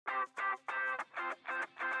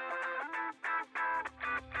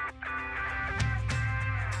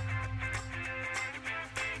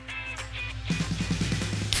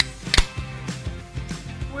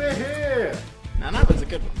we're here! Now that was a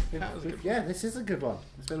good one. That was a good one. Yeah, this is a good one.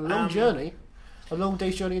 It's been a long journey. A long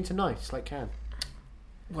day's journey into night, like Can.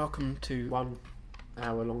 Welcome to... 1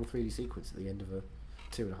 hour long 3D sequence at the end of a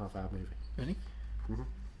 2.5 hour movie. Really? Mm-hmm.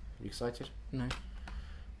 You excited? No. You're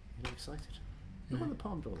not excited? Who No. won the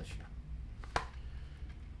Palme d'Or this year?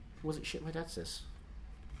 Was it Shit My Dad Says?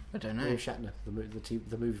 I don't know. William Shatner,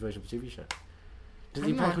 the movie version of the TV show. Did the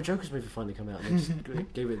I'm not- Impractical Jokers movie finally come out? And they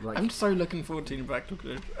just gave it like... I'm so looking forward to Impractical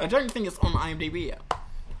Jokers. I don't think it's on IMDb yet.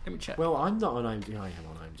 Let me check. Well, I'm not on IMDb. I am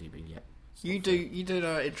on IMDb yet. you did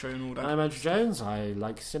our intro and all that. I'm Andrew Jones. I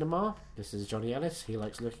like cinema. This is Johnny Ellis. He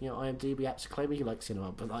likes looking at IMDb apps claiming he likes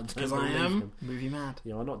cinema, but I don't Because I believe am him. movie mad.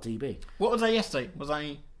 You know, I'm not DB. What was I yesterday?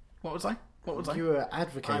 What was I? You were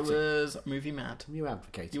advocating. I was movie mad. You were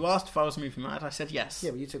advocating. You asked if I was movie mad. I said yes.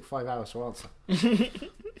 Yeah, but you took 5 hours to answer.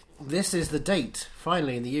 This is the date.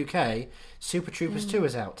 Finally, in the UK, Super Troopers 2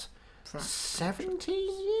 is out. 17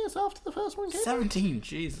 years after the first one came out? 17,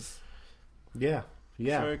 Jesus. Yeah.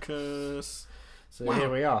 Focus. So Wow.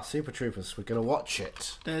 here we are, Super Troopers. We're going to watch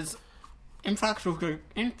it. There's Impractical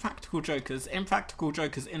Jokers, Impractical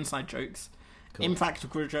Jokers Inside Jokes, Cool.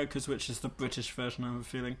 Impractical Jokers, which is the British version, I have a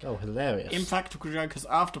feeling, Oh, hilarious. Impractical Jokers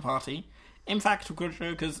After Party, Impractical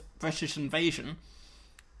Jokers British Invasion,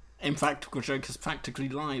 Impractical Jokers Practically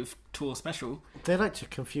Live Tour Special, They like to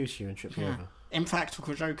confuse you and trip you over.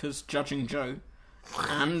 Impractical Jokers Judging Joe,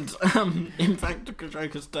 and Impractical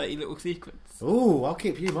Jokers Dirty Little Secrets. Ooh, I'll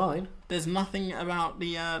keep you mine. There's nothing about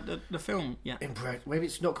the film yet. Maybe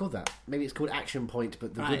it's not called that. Maybe it's called Action Point,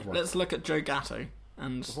 but the Right, good one. let's look at Joe Gatto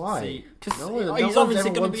and Why? see. Because No one's he's ever obviously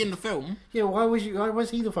going to wanted- be in the film. Yeah, why was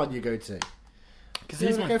he the one you go to? Because You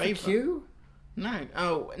he's ever my go for favourite. Q?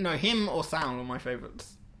 No, him or Sal are my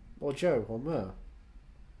favourites. Or Joe or Mur?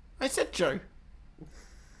 I said Joe.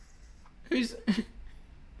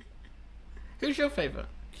 Who's your favourite?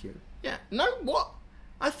 Q. Yeah, no, what?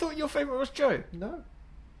 I thought your favourite was Joe. No,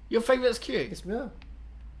 Your favourite's Q. it's Mur.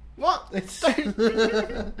 What? It's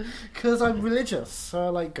Don't- because I'm religious, so I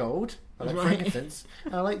like gold. I like Right. frankincense.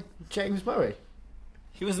 And I like James Murray.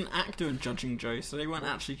 He was an actor in Judging Joe, so they weren't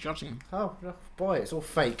actually judging him. Oh boy, it's all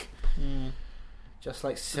fake. Just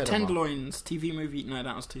like cinema. Tenderloins, TV movie. No,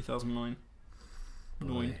 that was 2009.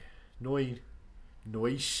 Noin.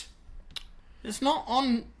 Noise. It's not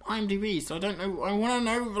on IMDb, so I don't know. I want to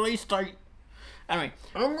know release date. Anyway,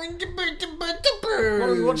 what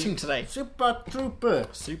are we watching today? Super Trooper.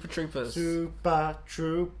 Super Troopers. Super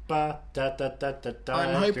Trooper. Da da da da da.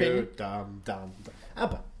 I'm hoping- Dum, dum, dum.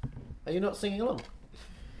 ABBA. Are you not singing along?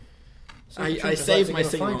 Super I Troopers save like my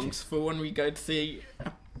to go find you. sing-alongs for when we go to see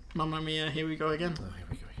Mamma Mia, Here We Go Again. Oh, here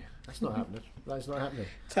we go again. That's not happening. That's not happening.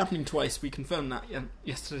 It's happening twice. We confirmed that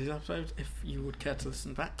yesterday's episode, if you would care to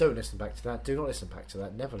listen back. Don't listen back to that. Do not listen back to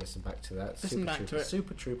that. Never listen back to that. Listen back to Troopers. it.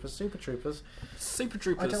 Super Troopers. Super Troopers. Super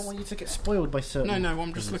Troopers. I don't want you to get spoiled by certain... No,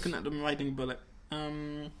 I'm just things. looking at them riding a bullet.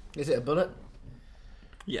 Is it a bullet?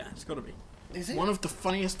 Yeah, it's got to be. Is it? One of the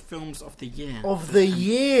funniest films of the year. Of the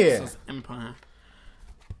year! This is Empire.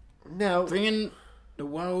 Now... Bringing the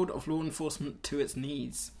world of law enforcement to its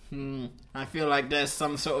knees. I feel like there's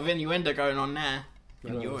some sort of innuendo going on there. I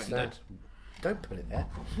And don't you're understand. Don't put it there.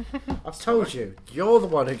 I've told you. You're the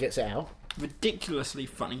one who gets it out. ridiculously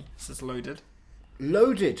funny, says Loaded.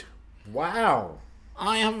 Loaded. Wow.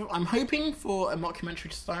 I'm hoping for a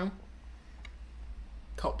mockumentary style.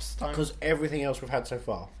 Cops style. Because everything else we've had so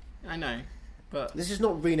far. I know, but This is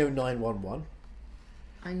not Reno 911.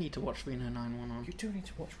 I need to watch Reno 911. You do need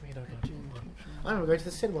to watch Reno 911. I remember going to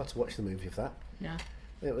the cinema to watch the movie of that. Yeah.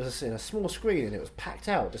 It was in a small screen and it was packed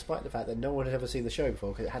out, despite the fact that no one had ever seen the show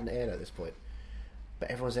before because it hadn't aired at this point.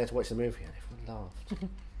 But everyone was there to watch the movie and everyone laughed.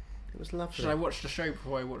 It was lovely. Should I watch the show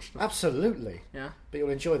before I watch the... Absolutely. Yeah. But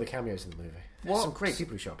you'll enjoy the cameos in the movie. There's What? some great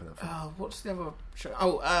people who show up in that film. What's the other show?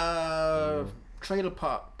 Oh, Trailer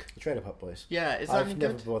Park. The Trailer Park Boys. Yeah, is that I've any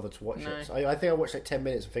never good? bothered to watch No. it. I think I watched like 10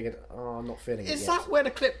 minutes and figured, I'm not feeling it Is yet. that where the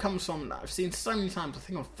clip comes from that I've seen so many times? I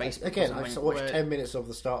think on Facebook. Again, or I've something, watched where- 10 minutes of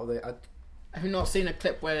the start of the... Have you not seen a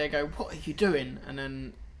clip where they go, "What are you doing?" and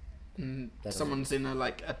then That someone's in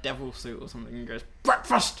a devil suit or something and goes,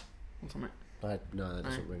 "Breakfast!" or something. no, that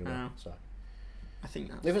doesn't ring a bell. No. So. I think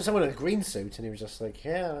that's... If it's someone in a green suit and he was just like,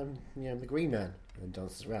 I'm the green man, and then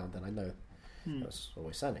dances around, then I know that's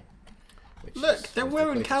Always Sunny. which Look, is they're one of the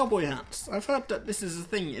wearing greatest- cowboy hats. I've heard that this is a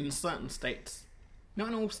thing in certain states. Not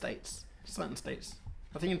in all states. Certain states.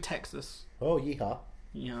 I think in Texas. Oh, yeehaw.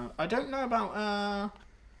 Yeah. I don't know about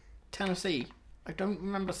Tennessee. I don't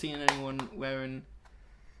remember seeing anyone wearing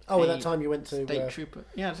Oh, at a that time you went to state trooper.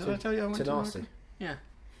 Yeah, did I tell you I went to Tanasi. America? Yeah.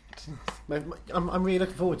 I'm really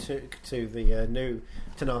looking forward to the new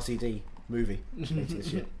Tanasi D movie later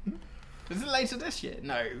this year. Is it later this year?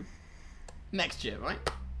 No. Next year, right?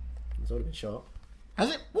 It's already been shot. Has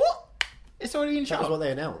it? What? It's already been That shot? was what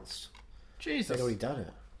they announced. Jesus. They'd already done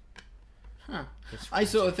it. Huh. I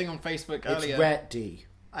saw a thing on Facebook earlier. It's ready.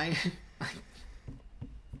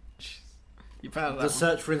 You found that The one.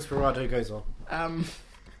 search for Inspirado goes on.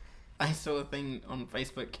 I saw a thing on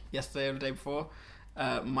Facebook yesterday or the day before.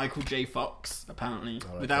 Michael J. Fox, apparently,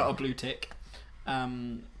 without a blue tick,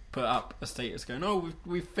 put up a status going, "Oh,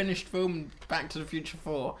 we've finished filming Back to the Future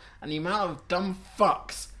 4," and the amount of dumb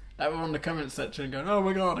fucks that were on the comment section going, "Oh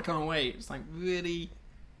my god, I can't wait." It's like, really?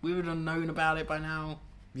 We would have known about it by now.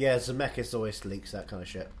 Yeah, Zemeckis always leaks that kind of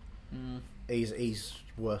shit. He's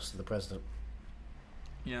worse than the president.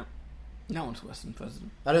 Yeah. No one's worse than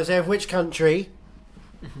president. I don't say of which country.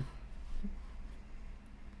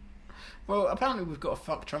 Well, apparently we've got to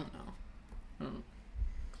fuck Trump now.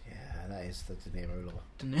 Yeah, that is the De Niro law.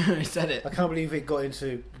 De Niro said it. I can't believe it got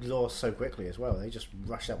into law so quickly as well. They just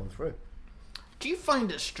rushed that one through. Do you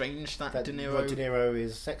find it strange that De Niro... De Niro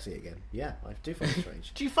is sexy again. Yeah, I do find it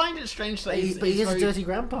strange. Do you find it strange that But he is a dirty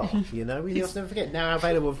grandpa, you know? We must never forget. Now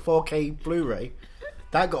available with 4K Blu-ray.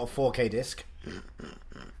 That got a 4K disc.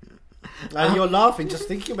 And you're laughing just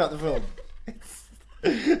thinking about the film.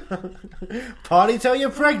 Party till you're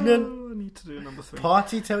pregnant. Oh, I need to do number 3.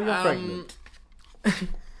 Party till you're pregnant.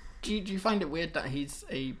 Do you find it weird that he's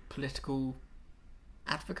a political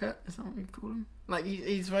advocate? Is that what you call him? Like,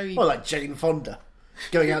 he's very... Well, like Jane Fonda.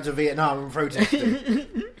 Going out to Vietnam and protesting.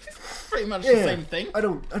 Pretty much the same thing. I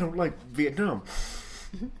don't like Vietnam.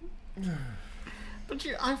 But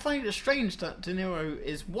I find it strange that De Niro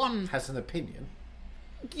is one... Has an opinion.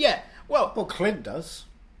 Yeah, well... Clint does.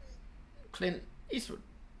 Clint Eastwood.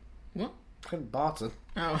 What? Clint Barton.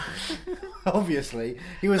 Oh. Obviously.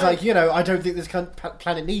 He was like, I don't think this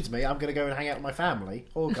planet needs me. I'm going to go and hang out with my family.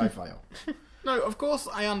 Or Guy Fawkes. No, of course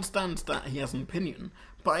I understand that he has an opinion,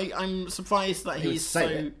 but I'm surprised that he's so...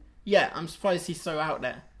 it. Yeah, I'm surprised he's so out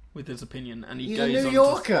there with his opinion, and He's a New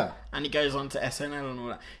Yorker. And he goes on to SNL and all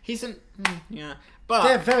that. He's an... yeah. But...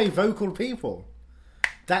 They're very vocal people.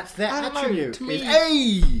 That's their I don't know, attribute. to me-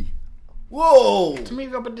 Hey! Whoa! To me,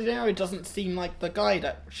 Robert De Niro doesn't seem like the guy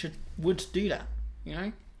that would do that, you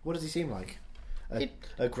know? What does he seem like?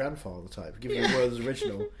 A grandfather type. Give me the words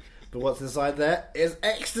original. But what's inside there is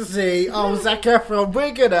ecstasy. Oh, Zac Efron,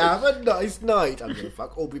 we're going to have a nice night. I'm going to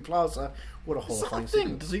fuck Aubrey Plaza. What a Is that a horrifying thing?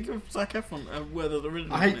 sequence. Does he give Zac Efron a word of the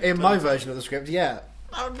original? In my version of the script, yeah.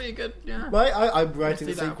 That would be a good, yeah. Right, I'm writing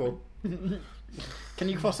the See that sequel. Can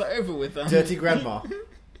you cross that over with... Dirty Grandma.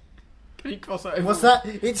 Can you cross that over What's that?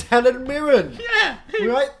 It's Helen Mirren. Yeah!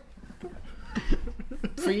 Right?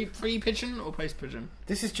 Pre-pigeon or post-pigeon?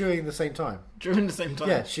 This is during the same time. During the same time?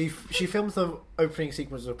 Yeah, she films the opening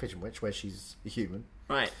sequence of Pigeon Witch where she's a human.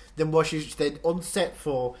 Right. Then while she's then on set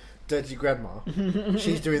for Dirty Grandma,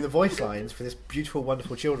 she's doing the voice lines for this beautiful,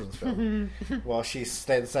 wonderful children's film. While she's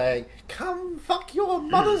then saying, "Come fuck your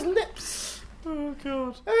mother's lips." Oh,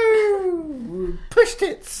 God. Oh, push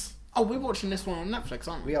tits. Oh, we're watching this one on Netflix,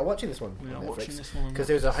 aren't we? We are watching this one. We are on Netflix, watching this one on because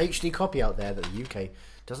there's a HD copy out there that the UK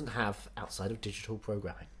doesn't have outside of digital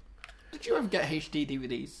programming. Did you ever get HD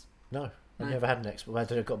DVDs? No, I've never had an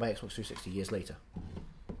Xbox. I got my Xbox 360 years later.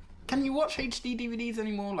 Can you watch HD DVDs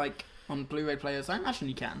anymore, like on Blu-ray players? I imagine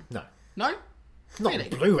you can. No. No? Not Really?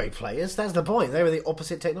 Blu-ray players. That's the point. They were the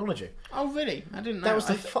opposite technology. Oh, really? I didn't know. That was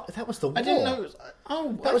that was the war. I didn't know. It was,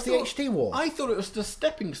 That was the HD war. I thought it was the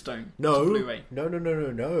stepping stone. No. To Blu-ray.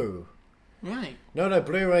 No. Right. No.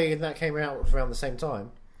 Blu-ray and that came out around the same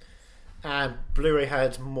time, and Blu-ray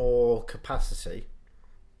had more capacity,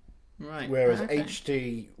 Right. whereas Okay.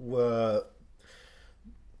 HD were.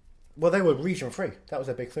 Well, they were region free. That was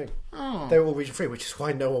their big thing. Oh. They were all region free, which is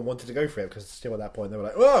why no one wanted to go for it, because still at that point they were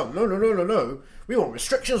like, "Oh, no, we want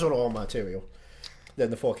restrictions on all our material." Then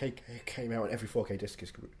the 4K came out, and every 4K disc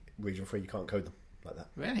is region free. You can't code them like that.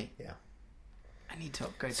 Really? Yeah. I need to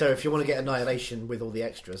upgrade. So if you want to get Annihilation with all the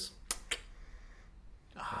extras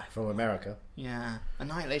from America, Yeah.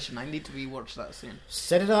 Annihilation. I need to rewatch that soon.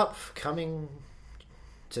 set it up. Coming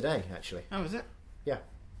today, actually. Oh, is it? Yeah,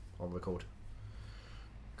 on record.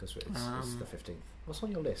 Because it's the 15th. What's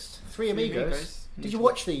on your list? Three Three Amigos. Amigos. Did you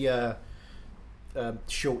watch the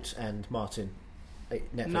Short and Martin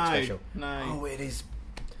Netflix special? No. Oh, it is.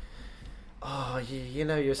 Oh, you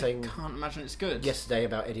know, you were saying Can't imagine it's good. yesterday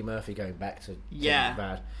about Eddie Murphy going back to Yeah.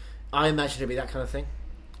 bad. I imagine it'd be that kind of thing.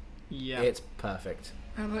 Yeah. It's perfect.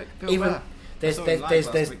 Oh, look, Bill Even Burr. there's saw him live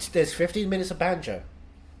last week. there's 15 minutes of banjo,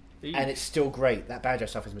 Ooh. and it's still great. That banjo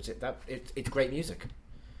stuff is it's great music.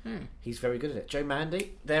 Hmm. He's very good at it. Joe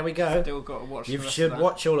Mandy, there we go. Still got to watch. You the rest should of that.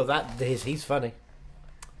 watch all of that. He's funny.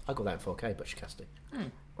 I got that in 4K, Butch Cassidy.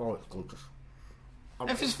 Oh, it's gorgeous.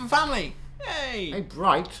 F is for family. Yay! Hey,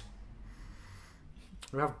 Bright.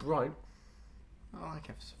 We have Bright. I like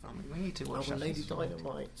F is for family. We need to watch Oh, F Lady is for Family.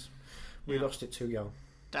 Dynamite. We lost it too young.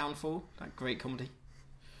 Downfall, that great comedy.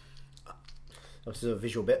 This is a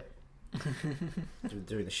visual bit.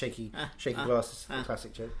 Doing the shaky glasses, the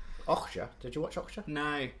classic joke. Okja. Did you watch Okja?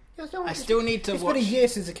 No. Yes, I still need to It's watch. been a year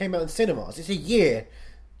since it came out in cinemas. It's a year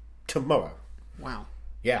tomorrow. Wow.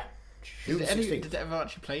 Yeah. Did June it 16th. did it ever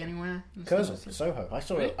actually play anywhere? Curzon, Soho. I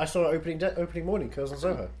saw it. I saw it opening morning. Curzon,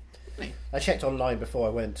 Soho. Really? I checked online before I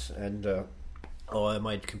went, and on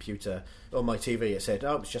my computer, on my TV, it said,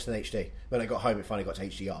 "Oh, it's just an HD." When I got home, it finally got to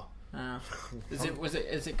HDR.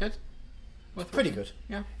 Is it good? It's pretty good.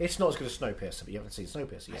 Yeah. It's not as good as Snowpiercer, but you haven't seen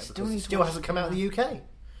Snowpiercer yet still because need it to still watch hasn't come out in the UK.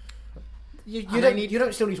 You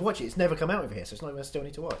don't still need to watch it. It's never come out over here, so it's not even still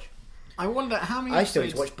need to watch. I wonder how many. I still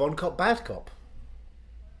need to watch Bon Cop, Bad Cop.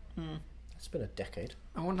 Hmm. It's been a decade.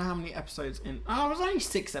 I wonder how many episodes in. Oh, I was only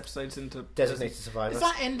 6 episodes into Designated Survivor. Is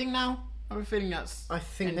that ending now? I have a feeling that's. I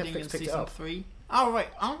think ending Netflix in picked it season up. 3. Oh right.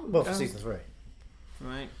 Oh, Well, for season 3.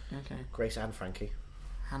 Right. Okay. Grace and Frankie.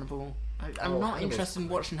 Hannibal. I'm Oh, not Hannibal's interested in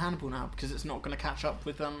great. watching Hannibal now because it's not going to catch up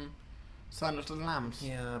with Silence of the Lambs.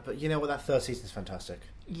 Yeah, but you know what? That third season's fantastic.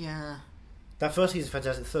 Yeah. That first season's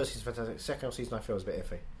fantastic. The third season's fantastic. The second season I feel is a bit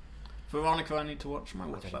iffy. Veronica, I need to watch. I might I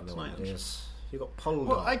watch don't that know tonight. what it is. You got Polgar.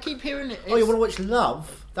 Well, I keep hearing it. Oh, you want to watch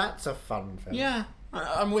Love? That's a fun film. Yeah,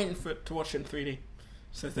 I'm waiting for it to watch it in 3D,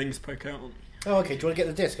 so things poke out on me. Oh, okay. Do you want to get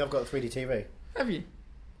the disc? I've got a 3D TV. Have you?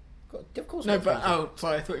 Of course. No, I've got but a 3D.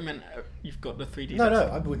 sorry, I thought you meant you've got the 3D. No, disc.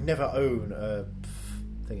 I would never own a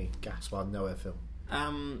Gaspar Noé film.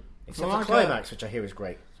 Except for Veronica, Climax, which I hear is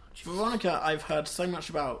great. Veronica, I've heard so much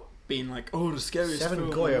about being like, oh, the scariest 7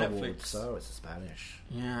 film Goya on Netflix. Awards. Oh, it's a Spanish.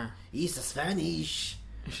 Yeah. He's a Spanish.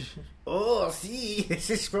 Oh, see, this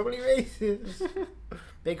is probably racist.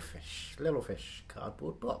 Big fish, little fish,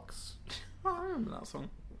 cardboard box. Oh, I remember that song.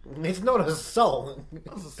 It's not a song.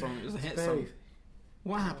 That's a song. It was a hit Very- song.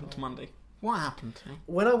 What happened to Monday? What happened? Eh?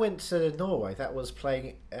 When I went to Norway, that was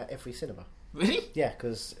playing at every cinema. Really? Yeah,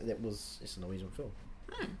 because it's a Norwegian film,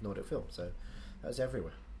 Nordic film, so that was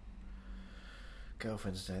everywhere.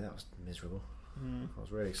 Girlfriend's Day, that was miserable. I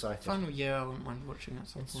was really excited. Final year, I wouldn't mind watching at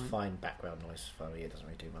some It's point. fine background noise. Final year doesn't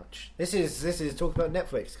really do much. This is talking about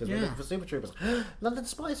Netflix because we're Yeah. looking for Super Troopers. London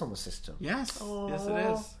Spy's on the system. Yes. Oh. Yes, it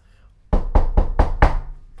is.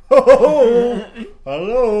 Oh,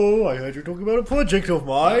 hello! I heard you talking about a project of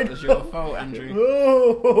mine. That was your fault, Andrew.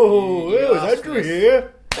 Oh, You it's asked Andrew this. here.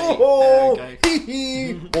 There Oh, we go. hee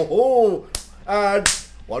hee. Oh, and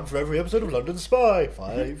one for every episode of London Spy.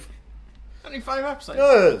 5. Only 5 episodes.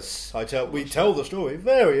 Yes, we tell the story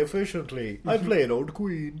very efficiently. I play an old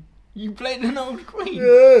queen. You played an old queen.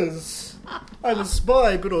 Yes, I'm a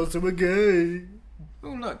spy, but also a gay. Oh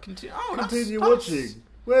look, continue. Oh, Continue that's, watching.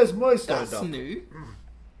 Where's my That's stand-up? new.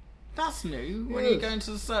 That's new. When you Yes. go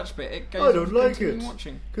into the search bit, it I goes. don't with like continue it.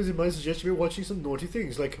 Watching. Because it might suggest you be watching some naughty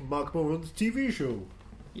things, like Mark Moron's TV show.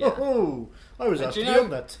 Yeah. Oh, I was But asked you to be know- on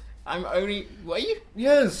that. I'm only. Were you?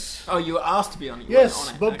 Yes. Oh, you were asked to be on it. You Yes, weren't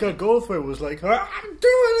on it. Bobcat Okay. Goldthwait was like, I'm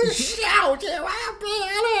doing a show, you want to be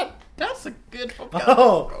on it? That's a good Bobcat.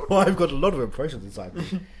 Oh, well, I've got a lot of impressions inside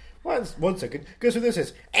me. One second. Guess who this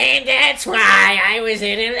is? And that's why I was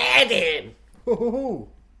in Aladdin.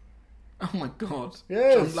 Oh my god.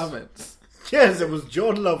 Yes. John Lovitz. Yes, it was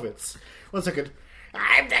John Lovitz. 1 second.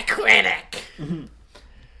 I'm the critic.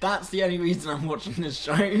 That's the only reason I'm watching this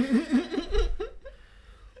show.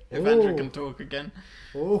 If Oh. Andrew can talk again.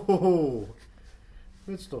 Oh,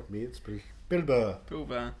 it's not me, it's Bill Burr. Bill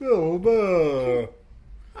Burr. Bill Burr.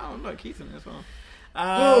 Oh, look, he's in it as well.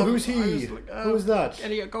 Oh, who's I he? was like, Who's that?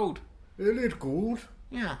 Elliot Gould. Elliot Gould?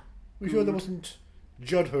 Yeah. You sure that wasn't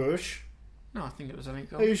Judd Hirsch? No, I think it was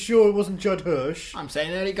Elliot Are Gould. you sure it wasn't Judd Hirsch? I'm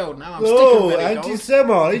saying Elliot Gould now. I'm Oh, sticking with Elliot Gould.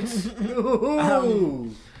 anti-Semite. Oh.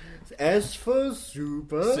 S for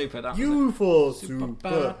super. Super, that was U for Super,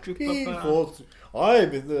 super. P for.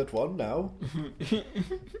 I'm in that one now.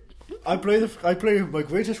 I play my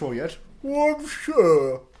greatest role yet. Oh, I'm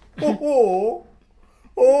sure.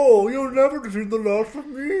 Oh, you'll never see the last of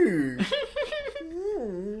me.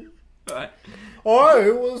 Right. I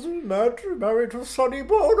was married to Sonny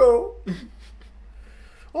Bono.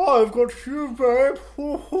 I've got you, babe.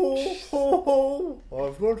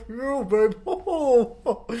 I've got you, babe.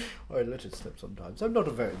 I let it slip sometimes. I'm not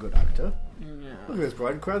a very good actor. Yeah. Look at this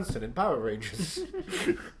Bryan Cranston in Power Rangers.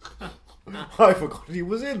 I forgot he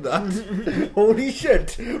was in that. Holy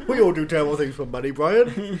shit. We all do terrible things for money, Brian.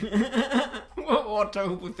 What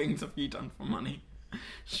terrible things have you done for money?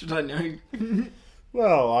 Should I know?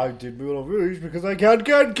 Well, I did Moulin Rouge because I can.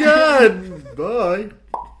 Bye.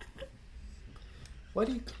 Why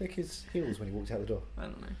do you click his heels when he walked out the door? I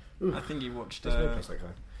don't know. Oof. I think he watched... There's no place like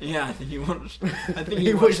that. Yeah, I think he watched... I think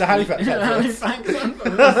he watched the Halifax Halifax.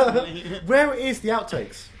 Where is the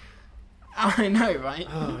outtakes? I know, right?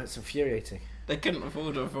 Oh, it's infuriating. They couldn't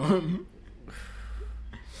afford it for him.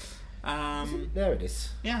 There it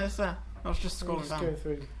is. Yeah, it's there. I was just scrolling down. Going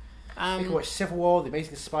through. You can watch Civil War, The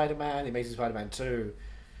Amazing Spider-Man, The Amazing Spider-Man 2.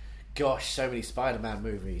 Gosh, so many Spider-Man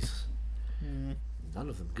movies. None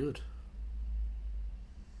of them good.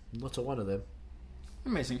 Not a one of them.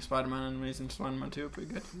 Amazing Spider-Man and Amazing Spider-Man 2 are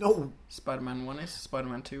pretty good. No. Spider-Man 1 is,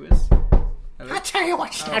 Spider-Man 2 is. Hello? I tell you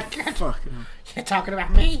what's not good. Fucking You're talking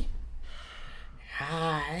about me?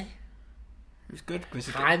 Hi. It was good because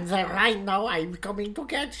I'm the rhino. I'm coming to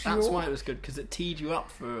get you. That's why it was good, because it teed you up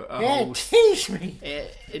for a whole... tease me.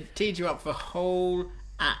 It teed you up for a whole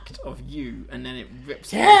act of you, and then it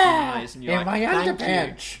rips you out from your eyes, and you're in like, my thank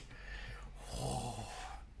underpants. Oh,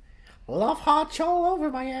 love hearts all over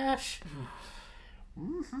my ass.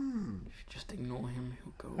 If you just ignore him,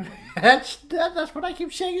 he'll go away. That's what I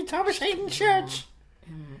keep saying in Thomas Hayden Church.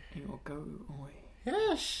 He'll go away.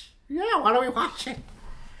 Yes. Yeah, what are we watching?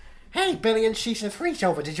 Hey, Billy and Season 3's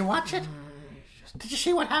over. Did you watch it? Did you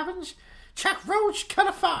see what happens? Chuck Rhodes cut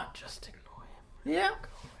a fart. Just ignore him. Yeah. Go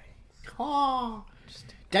away. Oh.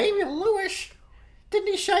 Damian Lewis. Didn't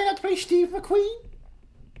he shine out to play Steve McQueen?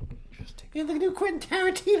 In the new Quentin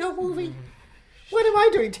Tarantino movie. What am I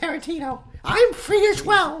doing, Tarantino? I'm free as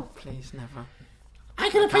well. Please, never. I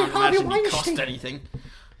could have played Harvey Weinstein. Cost anything.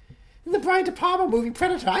 In the Brian De Palma movie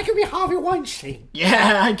Predator, I could be Harvey Weinstein.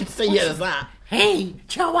 Yeah, I could see it as that. Hey,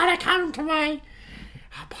 do you want to come to my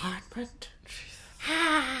apartment?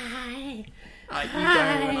 Hi. You go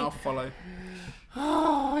and I'll follow.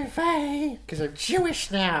 Oh, Faye. Because I'm Jewish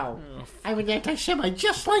now. Oh, I'm an anti-Semite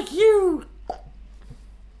just like you.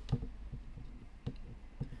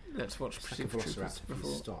 Let's watch Super Troopers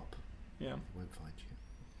before. Stop. Yeah. It won't find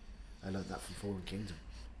you. I learned that from Fallen Kingdom.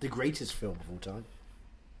 The greatest film of all time.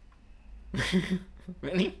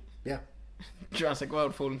 Really? Yeah. Jurassic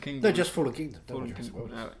World, Fallen Kingdom. No, just Fallen Kingdom. Fallen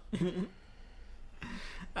Kingdom.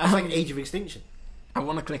 It's like Age of Extinction. I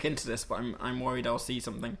want to click into this, but I'm worried I'll see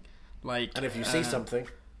something. Like. And if you see something,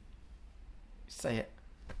 say it.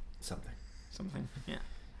 Something. Yeah.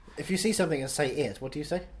 If you see something and say it, what do you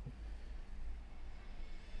say?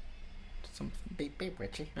 Something. Beep beep,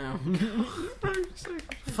 Richie. Oh.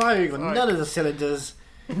 Firing on none of the cylinders.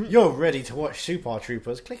 You're ready to watch Super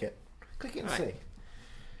Troopers. Click it. Click it and see.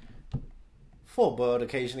 4 but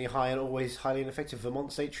occasionally high and always highly ineffective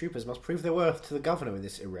Vermont state troopers must prove their worth to the governor in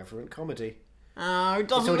this irreverent comedy. It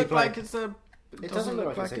doesn't look like it's a... It doesn't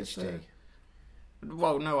look like it's HD.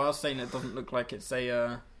 Well, no, I was saying it doesn't look like it's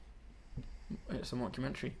a... It's a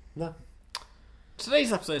mockumentary. No.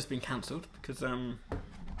 Today's episode has been cancelled because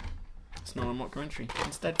it's not a mockumentary.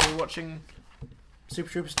 Instead, we're watching Super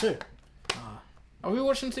Troopers 2. Are we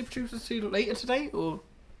watching Super Troopers 2 later today, or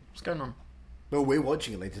what's going on? Well, we're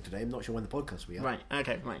watching it later today. I'm not sure when the podcast will be up. Right.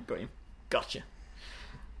 Okay. Right. Got you. Gotcha.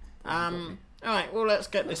 All right. Well, let's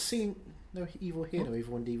get this. Seen No Evil Here, No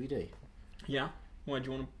Evil on DVD. Yeah. Why do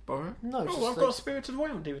you want to borrow it? No. I've got Spirited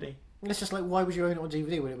Away on DVD. It's just like, why would you own it on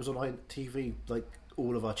DVD when it was on TV like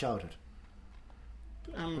all of our childhood?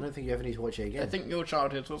 I don't think you ever need to watch it again. I think your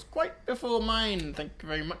childhood was quite before mine. Thank you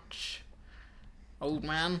very much, old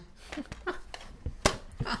man.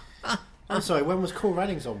 I'm sorry. When was Cool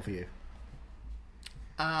Runnings on for you?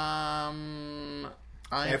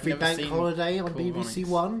 Every bank holiday on BBC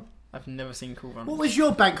One. I've never seen Cool Runnings. What was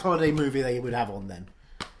your bank holiday movie they would have on then?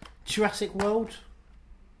 Jurassic World?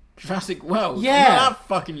 Jurassic World? Yeah. I'm not that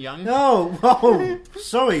fucking young. No. Oh,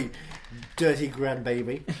 sorry, dirty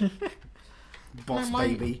grandbaby. Boss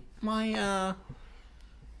baby.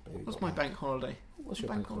 What's my bank holiday? What's your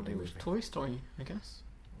bank holiday? Was Toy Story, I guess.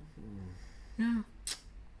 Yeah.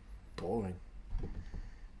 Boring.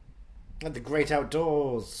 And the Great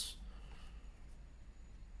Outdoors.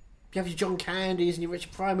 You have your John Candy's and your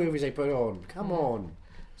Richard Pryor movies they put on. Come on.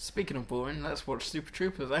 Speaking of boring, let's watch Super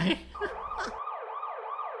Troopers, eh?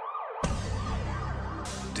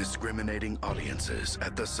 Discriminating audiences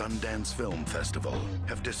at the Sundance Film Festival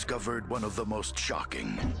have discovered one of the most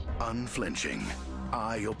shocking, unflinching,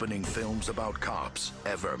 eye-opening films about cops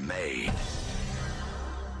ever made.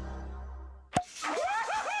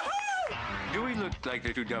 Do we look like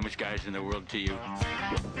the two dumbest guys in the world to you?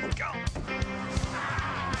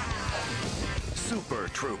 Super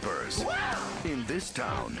Troopers. In this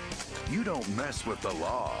town, you don't mess with the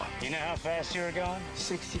law. You know how fast you were going?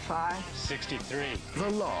 65? 63. The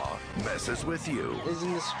law messes with you.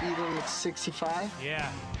 Isn't the speed limit 65?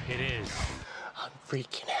 Yeah, it is. I'm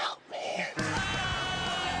freaking out, man. Can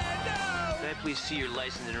I please see your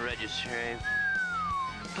license and registry?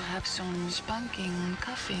 Perhaps some spanking and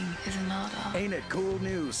cuffing is in order. Ain't It Cool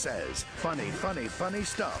News says funny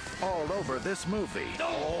stuff all over this movie.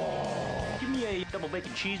 Give me a double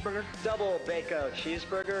bacon cheeseburger. Double bacon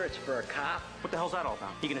cheeseburger, it's for a cop. What the hell's that all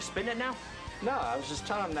about? You gonna spin it now? No, I was just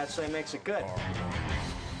telling him that so he makes it good.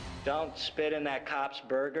 Don't spit in that cop's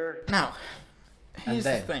burger. Now, here's the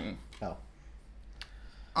then- thing. Oh.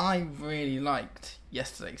 I really liked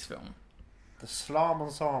yesterday's film. The Slam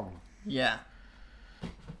Ensemble. Yeah.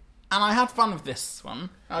 And I had fun with this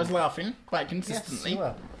one. I was laughing quite consistently. Yes, you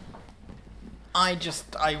were.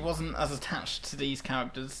 I wasn't as attached to these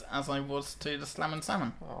characters as I was to the Slam and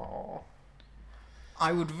Salmon. Aww.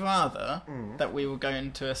 I would rather that we were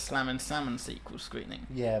going to a Slam and Salmon sequel screening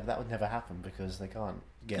Yeah, but that would never happen because they can't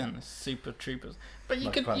get... than Super Troopers. But you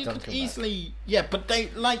Like could Clark you Duncan could back. easily but they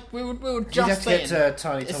we were You'd just have to saying get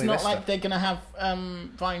Tiny it's Tommy not Lister. like they're gonna have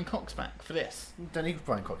Brian Cox back for this. Don't need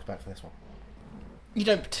Brian Cox back for this one. You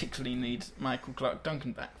don't particularly need Michael Clark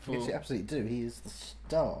Duncan back for. Yes, you absolutely do. He is the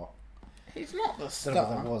star. He's not the I star. don't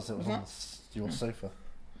know what that was. It was on that? your sofa.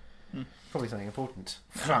 Probably something important.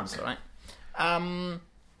 That's all right.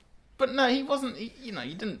 But no, he wasn't. You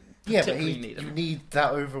didn't Yeah, but particularly need you him. need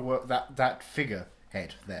that overwork, that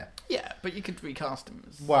figurehead there. Yeah, but you could recast him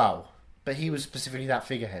as. Wow. But he was specifically that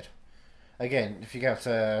figurehead. Again, if you get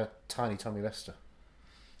Tiny Tommy Lister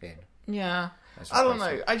in. Yeah, as I don't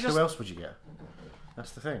replacement, know. I just. Who else would you get?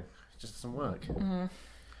 That's the thing. It just doesn't work.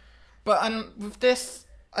 But with this,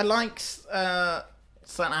 I liked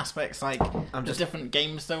certain aspects, like just- the different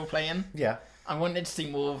games they were playing. Yeah. I wanted to see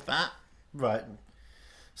more of that. Right.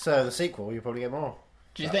 So the sequel, you'll probably get more.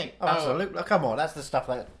 Do you think? Oh, absolutely. Oh, come on, that's the stuff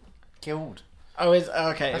that killed. Oh, okay,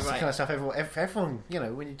 That's the right. kind of stuff everyone,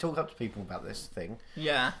 when you talk up to people about this thing,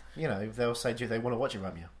 Yeah, they'll say to you they want to watch it,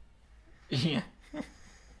 won't you? yeah.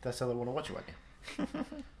 That's how they want to watch it, won't you?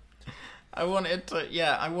 I wanted to.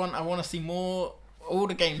 Yeah, I want to see more. All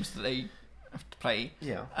the games that they have to play.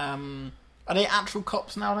 Yeah. Are they actual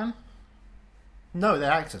cops now then? No, they're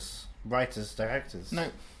actors. Writers, directors. No.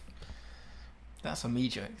 That's a me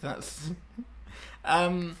joke. That's.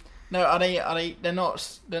 No, are they? They're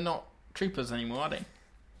not troopers anymore, are they?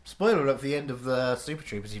 Spoiler alert for the end of the Super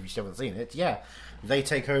Troopers, if you still haven't seen it. Yeah. They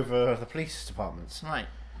take over the police departments. Right.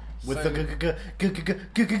 With So-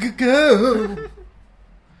 the go.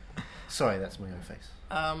 Sorry, that's my own face.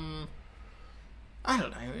 I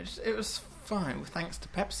don't know. It was fine, thanks to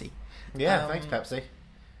Pepsi. Yeah, thanks, Pepsi.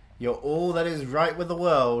 You're all that is right with the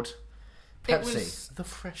world. It Pepsi, was- the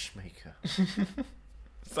fresh maker. Is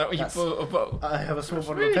that what you That's- bought a bottle? I have a small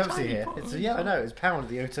bottle really of Pepsi tiny here. bottle, It's isn't I it? know. It's pound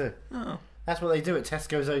the O2. Oh. That's what they do at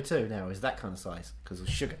Tesco's O2 now. Is that kind of size because of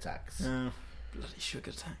sugar tax? Bloody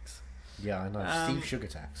sugar tax. Yeah, I know. Steve Sugar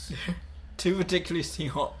Tax. Two ridiculously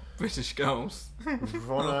hot British girls.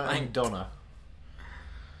 Ronna and Donna.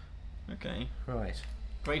 Okay. Right.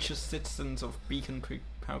 Gracious citizens of Beacon Creek,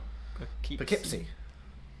 Poughkeepsie. Poughkeepsie.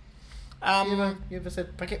 You ever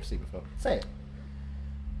said Poughkeepsie before? Say it.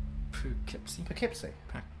 Poughkeepsie. Poughkeepsie.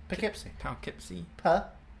 Poughkeepsie. Poughkeepsie.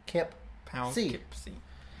 Poughkeepsie. Poughkeepsie.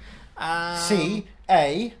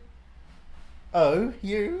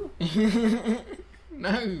 C-A-O-U.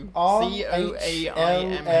 No.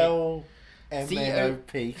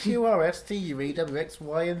 R-H-L-L-M-N-O-P Q-R-S-T-U-E-W-X,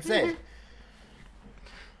 Y, and Z.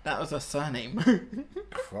 That was a surname.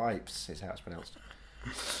 Cripes is how it's pronounced.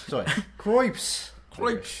 Sorry. Cripes.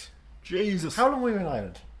 Cripes. Jesus. How long were you in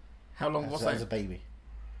Ireland? How long was As I? a baby.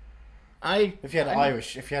 If you had an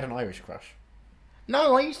Irish crush.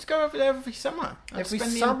 No, I used to go over there every summer. Every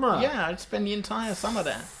summer? I'd spend the entire summer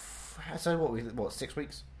there. So what 6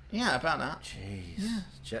 weeks? Yeah, about that.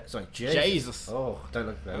 Jeez. Sorry, Jesus. Oh, don't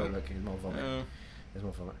look. There's more vomit. There's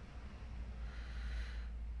more vomit.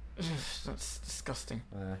 That's disgusting.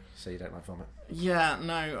 So you don't like vomit? Yeah,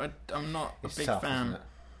 no, I'm not It's a big tough, fan isn't it?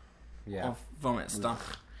 Yeah. of vomit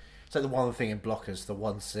stuff. So the one thing in Blockers, the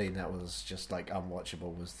one scene that was just like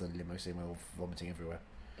unwatchable was the limo scene with all vomiting everywhere.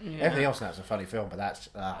 Yeah. Everything else in that's a funny film, but that's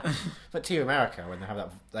it's like To America when they have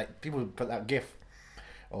that, like people put that gif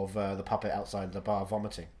of the puppet outside the bar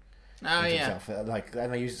vomiting. Oh into yeah. himself. Like,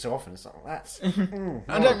 and they use it so often. It's like that's.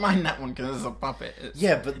 I don't mind that one because it's a puppet.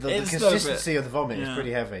 Yeah, but the it's consistency of the vomit is Yeah. pretty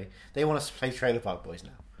heavy. They want us to play Trailer Park Boys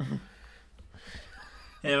now.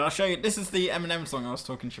 Yeah, I'll show you. This is the Eminem song I was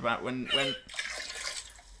talking to you about when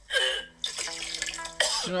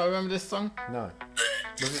Do you not remember this song? No.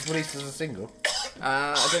 Was this released as a single?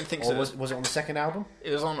 I don't think Or so. was it on the second album?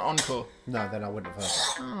 It was on Encore. No, then I wouldn't have heard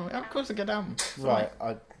it. Oh, yeah, of course, a good album. Right,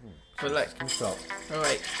 But look, can stop. oh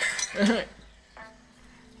wait.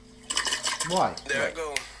 Why? There I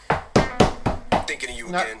go. Thinking of you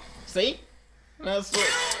No. again. See? That's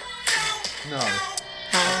what. No.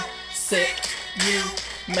 How sick you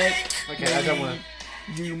make Okay, me. I don't wanna-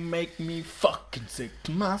 You make me fucking sick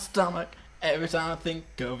to my stomach. Every time I think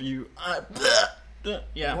of you,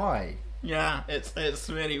 yeah. Why? Yeah, it's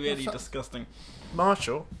really, really What's disgusting.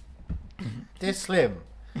 Marshall? Dear Slim,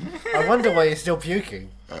 I wonder why you're still puking.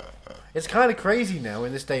 It's kind of crazy now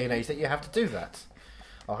in this day and age that you have to do that.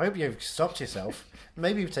 I hope you've stopped yourself.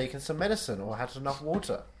 Maybe you've taken some medicine or had enough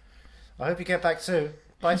water. I hope you get back soon.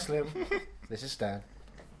 Bye, Slim. This is Stan.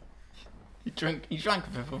 You drank a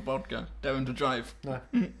fifth of vodka, daring to drive. No.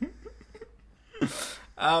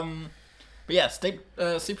 But yeah,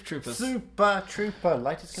 Super Troopers. Super Trooper.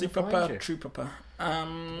 Light is going to find you. Trooper.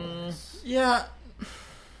 Yeah,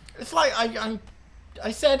 it's like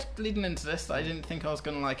I said leading into this that I didn't think I was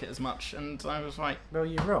going to like it as much, and I was right. No,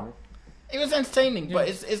 you're wrong. It was entertaining, but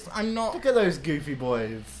it's I'm not. Look at those goofy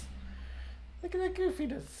boys. Look at their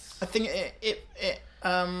goofiness. I think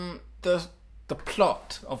the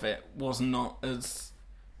plot of it was not as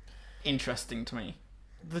interesting to me.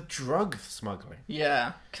 The drug smuggling.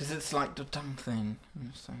 Yeah, because it's like the dumb thing.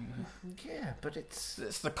 So, Yeah, but it's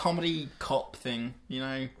the comedy cop thing, you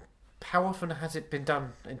know. how often has it been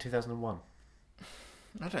done in 2001?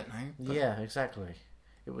 I don't know. But Yeah, exactly.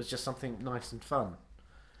 It was just something nice and fun.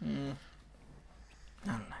 I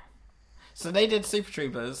don't know. So they did Super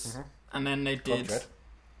Troopers, and then they did, Cop Dread.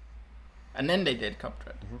 and then they did Cop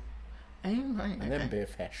Dread. Oh, right, And okay. then Beer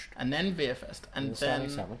Fest. And then Beer Fest, and Slammy then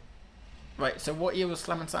Salmon. right. So what year was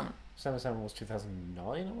Slam and Salmon? Slammy Salmon was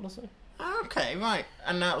 2009, I want to say. Okay, right,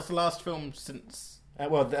 and that was the last film since.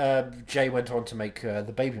 Jay went on to make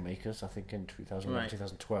The Baby Makers, I think, in 2011, Right.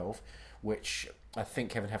 2012, which I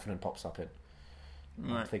think Kevin Heffernan pops up in.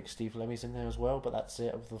 I Right. think Steve Lemmy's in there as well, but that's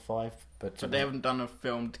it of the five. But They haven't done a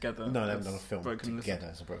film together. No, they haven't as done a film Broken Lizard.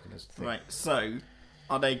 together as a Broken Lizard thing. Right, so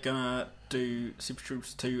are they gonna do Super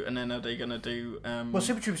Troopers 2, and then are they gonna do? Well,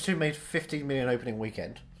 Super Troopers 2 made 15 million opening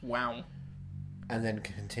weekend, Wow, and then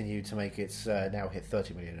continued to make its now hit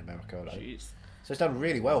 30 million in America alone. jeez. So it's done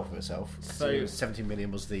really well for itself. So- 17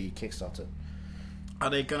 million was the Kickstarter. Are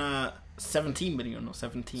they gonna 17 million or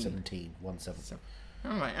 17? 17, 17.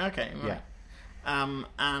 All right, okay, right. Yeah.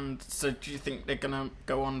 And so do you think they're gonna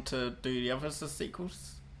go on to do the others as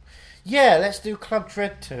sequels? Yeah, let's do Club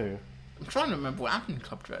Dread 2. I'm trying to remember what happened in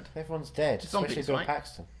Club Dread. Everyone's dead, Zombies, especially Bill right?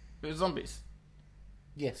 Paxton. It was zombies.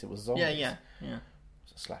 Yes, it was zombies. Yeah. It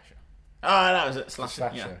was a slasher. Oh, that was it. Slasher.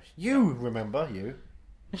 Slasher. You remember, you.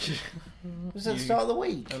 Yeah. It was at the start of the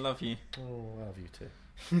week. I love you. Oh, I love you too.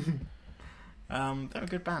 They're a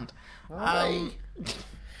good band. Are they?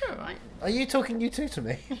 Alright. Are you talking you two to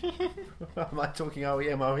me? Am I talking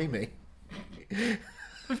REM, me?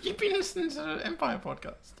 Have you been listening to the Empire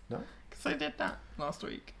podcast? No. Because I did that last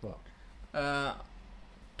week. What?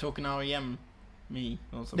 Talking REM, me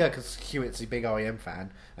or something. Yeah, because Hewitt's a big REM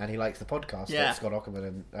fan, and he likes the podcast Yeah. that Scott Aukerman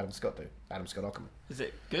and Adam Scott do. Adam Scott Aukerman. Is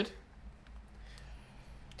it good?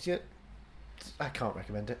 I can't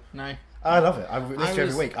recommend it. No. I love it. I listen to it every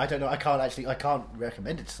was- week. I don't know. I can't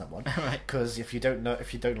recommend it to someone Right. because if you don't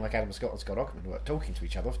like Adam Scott and Scott Aukerman, who are talking to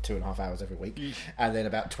each other for 2.5 hours every week, Yeesh. and then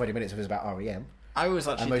about 20 minutes of it is about REM, I was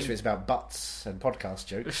and actually most of it's about butts and podcast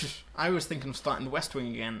jokes. I was thinking of starting the West Wing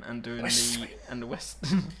again and doing West the Wing. and the West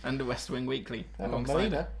and the West Wing Weekly And alongside.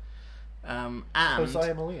 Melina, And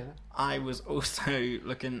Hosea Molina. I was also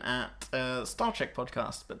looking at Star Trek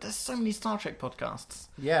podcast, but there's so many Star Trek podcasts.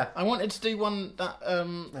 Yeah, I wanted to do one that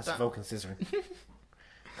that's that- Vulcan scissoring.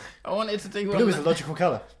 I wanted to do one Blue is the logical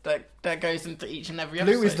colour. that goes into each and every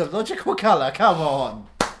Blue episode. is the logical colour. Come on.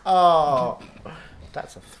 Oh,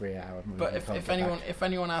 that's a 3-hour movie. But you can't if get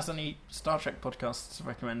anyone back. has any Star Trek podcasts to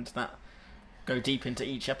recommend that go deep into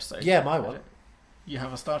each episode, Yeah, my one. You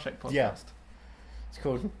have a Star Trek podcast. Yeah. It's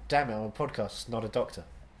called Damn It, I'm a podcast, not a doctor.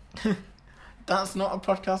 That's not a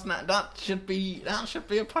podcast. That should be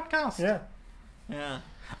a podcast. Yeah.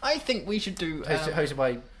 I think we should do. Hosted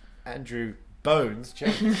by Andrew Bones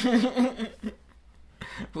Jones.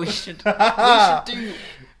 We should do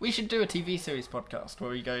a TV series podcast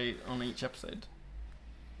where we go on each episode.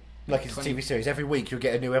 Like it's a 20 TV series. Every week you'll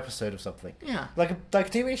get a new episode of something. Yeah. Like a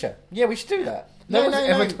TV show. Yeah, we should do that. No. one's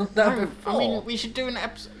ever done that before. I mean, we should do an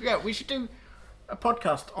episode. Yeah, we should do a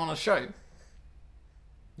podcast on a show.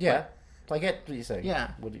 Yeah. I get what you're saying.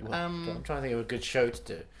 Yeah. I'm trying to think of a good show to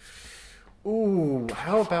do. Ooh,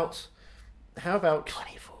 how about How about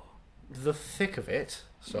 24. The Thick of It?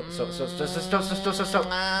 Stop. The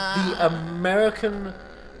American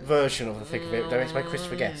version of The Thick of It, directed by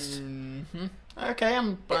Christopher Guest. Mm-hmm. Okay,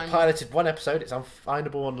 I'm piloted one episode. It's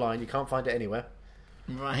unfindable online. You can't find it anywhere.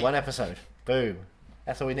 Right. One episode. Boom.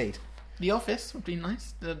 That's all we need. The Office would be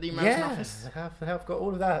nice. The American Office. I've got all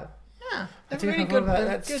of that. Yeah, I they're do really have all good. of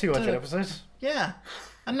that. That's 200 episodes. Yeah,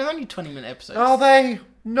 and they're only 20-minute episodes. Are they?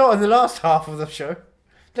 Not in the last half of the show.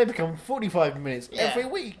 They become 45 minutes every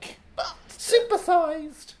week. But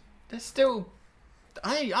sympathised. They're still.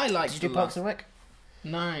 I like. Did you do Parks and Rec?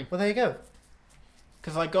 No. Well, there you go.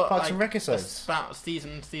 Because I got Parks and Rec episodes. About a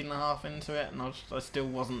season and a half into it, and I still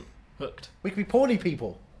wasn't hooked. We could be Pawnee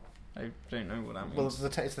people. I don't know what that means. Well, it's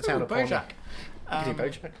the town of Pawnee. BoJack. You could do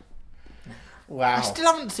BoJack. Wow. I still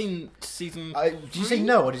haven't seen season. Did you say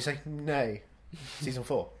no or did you say nay? Season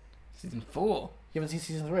 4. Season 4. You haven't seen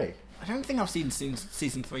season 3? I don't think I've seen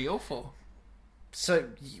season 3 or 4. So,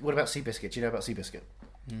 what about Seabiscuit? Do you know about Seabiscuit?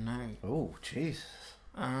 No. Oh, jeez.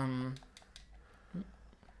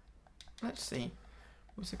 Let's see.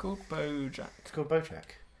 What's it called? BoJack. It's called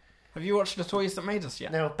BoJack. Have you watched The Toys That Made Us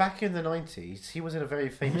yet? Now, back in the 90s, he was in a very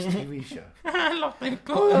famous TV show. I love them.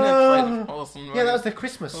 Yeah, that was the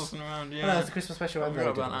Christmas. Around, yeah. That was the Christmas special. I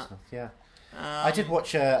forgot about that. Yeah. I did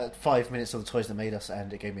watch 5 minutes of The Toys That Made Us,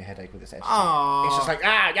 and it gave me a headache with its editing. Aww. It's just like,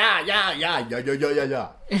 yeah.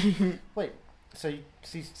 Wait, so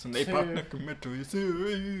season 2...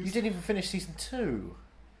 You didn't even finish season 2.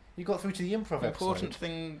 You got through to the improv Important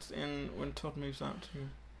things in when Todd moves out to...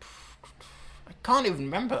 I can't even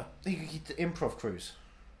remember. The improv cruise.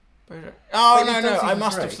 Oh, no, I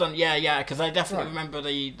must have done... Yeah, because I definitely remember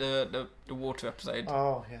the water episode.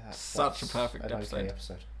 Oh, yeah. That's such a perfect episode. Okay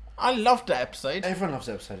episode. I loved that episode. Everyone loves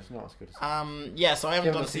the episode. It's not as good as... Yeah, so I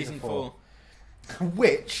haven't done season 4.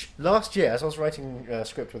 Which, last year, as I was writing a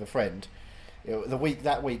script with a friend,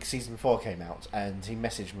 that week season 4 came out, and he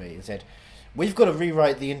messaged me and said, we've got to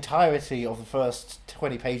rewrite the entirety of the first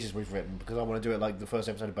 20 pages we've written, because I want to do it like the first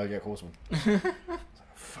episode of BoJack Horseman.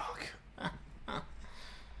 Fuck.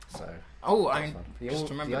 So... Oh, I just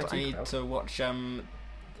remembered I need to watch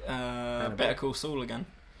Better Call Saul again.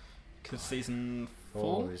 Because season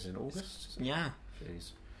 4 is in August? Yeah.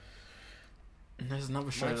 Jeez. And there's another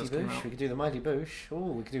show Mighty that's Boosh. coming out. We could do the Mighty Boosh. Oh,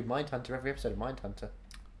 we could do Mindhunter, every episode of Mindhunter.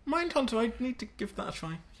 Mindhunter, I need to give that a try.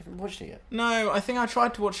 You haven't watched it yet? No, I think I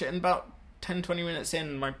tried to watch it, and about 10-20 minutes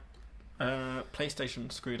in, my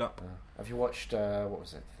PlayStation screwed up. Have you watched, what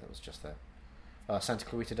was it? That was just there. Santa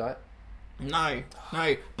Clarita Diet? No.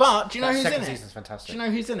 But, do you know who's in it? Second season's fantastic. Do you know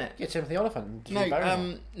who's in it? Yeah, Timothy Olyphant.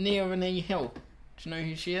 No, Nia Renee Hill. Do you know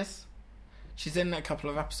who she is? She's in a couple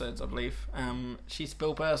of episodes, I believe. She's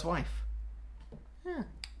Bill Burr's wife. Yeah.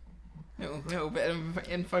 Little bit of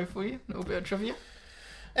info for you. Little bit of trivia.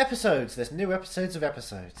 Episodes. There's new episodes of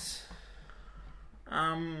episodes.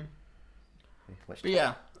 But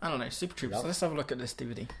yeah, I don't know. Super Troopers. Let's have a look at this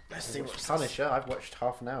DVD. Let's see what's Punisher. I've watched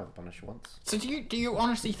half an hour of Punisher once. So do you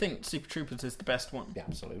honestly think Super Troopers is the best one? Yeah,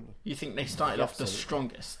 absolutely. You think they started off the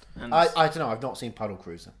strongest? And I don't know. I've not seen Puddle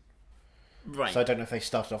Cruiser. Right. So I don't know if they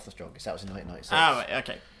started off the strongest. That was in 1996. Right,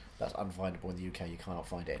 okay. That's unfindable in the UK. You cannot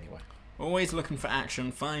find it anywhere. Always looking for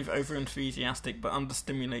action. 5 over-enthusiastic but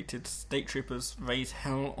understimulated state troopers raise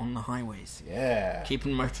hell on the highways. Yeah.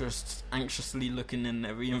 Keeping motorists anxiously looking in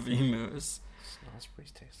their rearview mirrors. That's pretty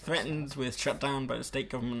tasty. Threatened with shutdown by the state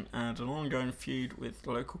government and an ongoing feud with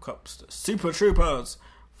local cops, the Super Troopers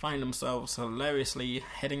find themselves hilariously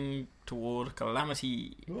heading toward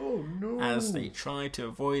calamity as they try to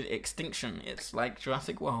avoid extinction. It's like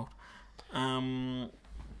Jurassic World. Fallen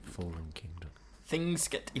Kingdom. Things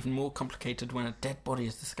get even more complicated when a dead body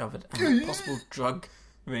is discovered and a possible drug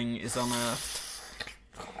ring is unearthed.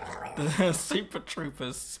 The Super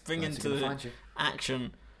Troopers spring into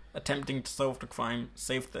action, attempting to solve the crime,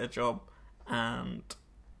 save their job, and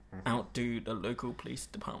outdo the local police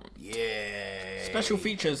department. Yeah. Special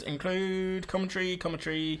features include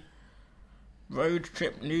commentary, road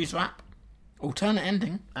trip news wrap, alternate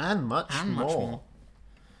ending, and much more.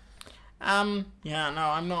 Yeah,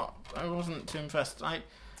 no, I wasn't too impressed.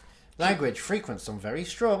 Language frequent, some very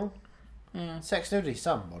strong. Sex nudity,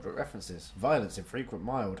 some moderate references. Violence infrequent,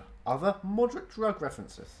 mild. Other moderate drug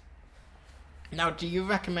references. Now, do you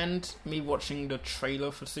recommend me watching the trailer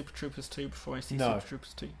for Super Troopers 2 before I see Super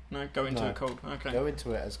Troopers 2? No, go into it cold. Okay. Go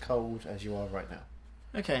into it as cold as you are right now.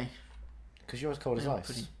 Okay. Because you're as cold as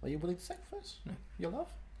ice. Are you willing to sacrifice your love?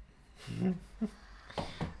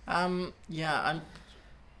 Yeah,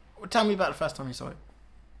 tell me about the first time you saw it.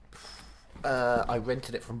 I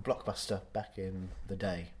rented it from Blockbuster back in the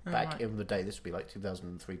day. This would be like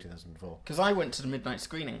 2003, 2004. Because I went to the midnight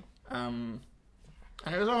screening and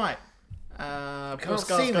it was alright. You can't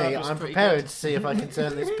see me. I'm prepared to see if I can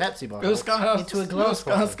turn this Pepsi bottle into a glass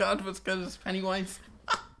bottle. Bill Skarsgård was good as Pennywise.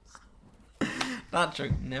 That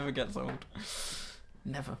joke never gets old.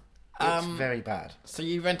 Never. It's very bad. So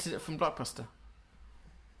you rented it from Blockbuster?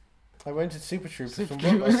 I rented Super Troopers from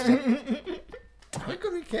Blockbuster. I've got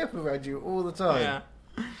to be careful around you all the time. Yeah.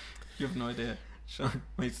 You have no idea.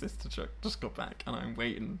 My sister just got back, and I'm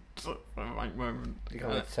waiting for the right moment. You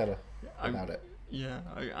can't wait to tell her about it. Yeah,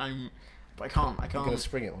 but I can't. I'm going to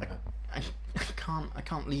spring it on her. I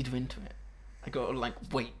can't lead her into it. I got to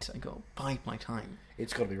wait. I got to bide my time.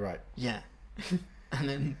 It's got to be right. Yeah, and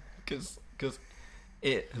then because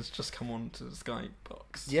it has just come onto the Sky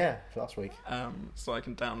box. Yeah, last week. So I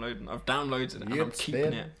can download it. I've downloaded it, and I'm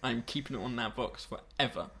keeping it. I'm keeping it on that box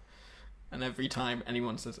forever. And every time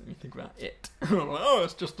anyone says anything about it, I'm like, oh,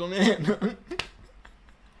 it's just on it.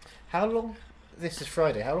 How long? This is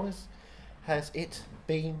Friday. How long has it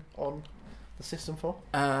been on the system for?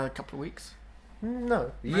 A couple of weeks.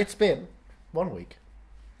 No, it's been 1 week.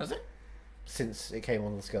 Has it? Since it came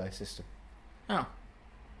on the Sky system. Oh.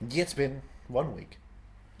 It's been 1 week.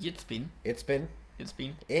 It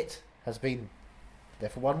has been there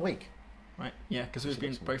for 1 week. Right, yeah, because we've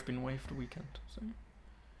both been away for the weekend. So.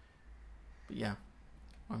 But yeah,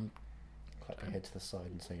 I'm... Clap your head to the side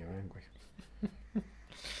and say you're angry.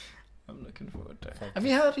 I'm looking forward to it. Have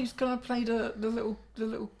you heard who's gonna play the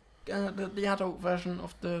adult version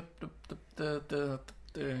of the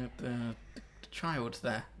child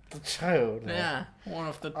there? The child? Yeah, one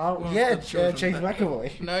of the... James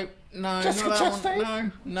McAvoy. No, Jessica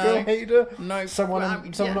Chastain? No. Bill Hader? No.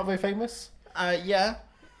 Someone not very famous? Yeah.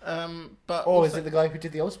 But or is it the guy who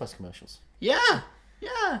did the Old Spice commercials? Yeah.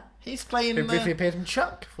 He's playing... Who briefly appeared in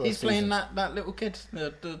Chuck for He's playing that little kid.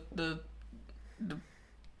 The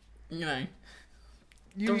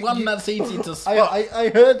the one that's easy to spot. I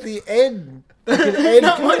heard the N. No,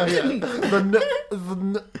 I didn't.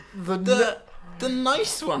 The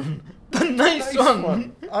nice one. The nice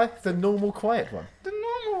one. The normal, quiet one. The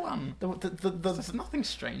normal one. There's nothing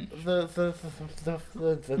strange.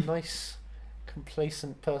 The nice,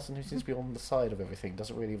 complacent person who seems to be on the side of everything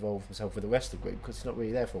doesn't really involve himself with the rest of the group because he's not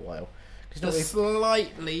really there for a while. The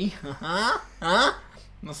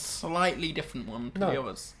slightly different one to the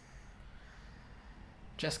others.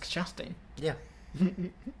 Jessica Chastain. Yeah.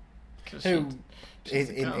 Who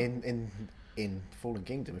in Fallen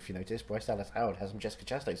Kingdom, if you notice, Bryce Dallas Howard has some Jessica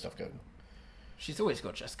Chastain stuff going on. She's always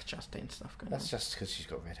got Jessica Chastain stuff going on. That's just because she's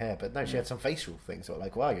got red hair, but no, she had some facial things that were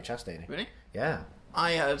like, wow, you're Chastain. Really? Yeah.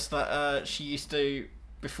 I heard that she used to,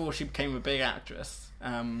 before she became a big actress,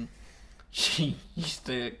 she used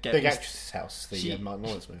to get... Big Actress's House, the Martin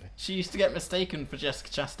Lawrence movie. She used to get mistaken for Jessica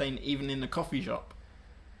Chastain even in the coffee shop.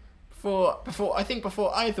 Before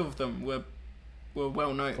either of them were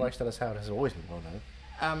well known. Bryce Dallas Howard has always been well known.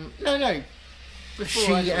 No.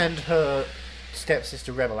 She and her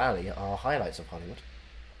stepsister Rebel Ally are highlights of Hollywood.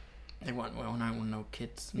 They weren't well known when they were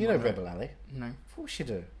kids. You know Rebel Ally? No. Of course you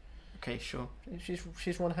do. Okay, sure.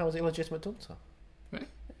 She's Ron Howard's illegitimate daughter. Really?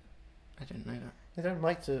 I didn't know that. They don't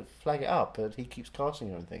like to flag it up, but he keeps casting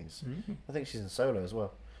her in things. Mm-hmm. I think she's in Solo as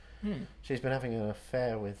well. She's been having an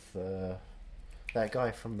affair with that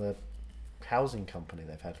guy from the housing company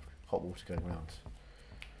they've had hot water going around.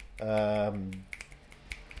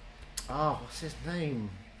 What's his name?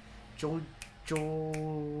 George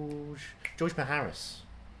Maharis.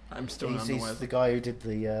 I'm still He's the guy who did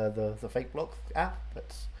the fake block app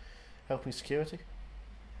that's helping security.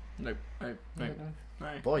 Nope. No,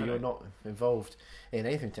 boy, you're not involved in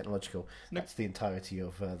anything technological. Nope. That's the entirety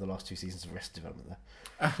of the last 2 seasons of Arrested Development there.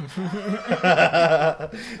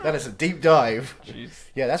 That is a deep dive. Jeez.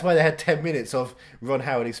 Yeah, that's why they had 10 minutes of Ron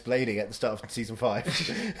Howard explaining at the start of season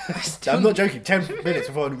 5. I'm not joking, 10 minutes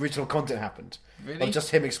before original content happened. Really? Of just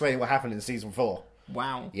him explaining what happened in season 4.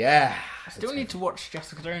 Wow. Yeah. I still need to watch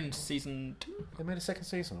Jessica Jones season 2. They made a second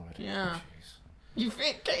season already. Yeah.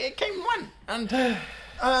 It came and went. And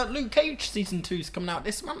Luke Cage season 2 is coming out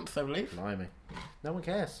this month, I believe. Blimey. No one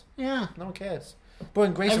cares. Yeah. No one cares. Boy,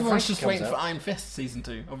 and Grace Everyone's just waiting for Iron Fist season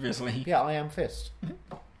 2, obviously. Yeah, I Am Fist.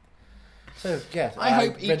 So, yeah. I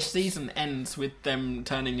hope each season ends with them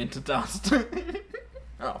turning into dust.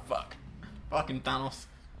 Oh, fuck. Fucking Thanos.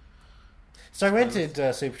 So I rented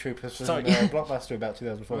Super Troopers from Blockbuster about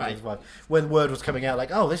 2004, 2005, when word was coming out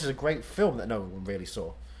like, oh, this is a great film that no one really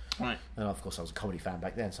saw. Right. And of course I was a comedy fan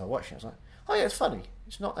back then, so I watched it. I was like, oh yeah, it's funny.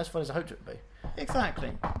 It's not as funny as I hoped it would be.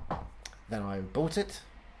 Exactly. Then I bought it.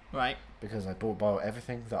 Right. Because I bought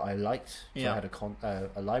everything that I liked. So I had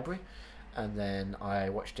a library. And then I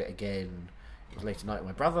watched it again. It was late at night with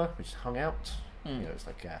my brother. We just hung out. You know, it's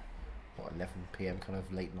like 11 p.m. kind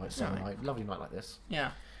of late night, summer night, lovely night like this.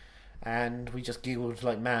 Yeah. And we just giggled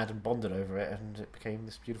like mad and bonded over it, and it became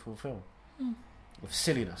this beautiful film with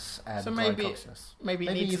silliness and unconsciousness. Maybe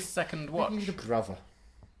it needs a second watch. Maybe you need a brother,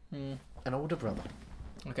 an older brother.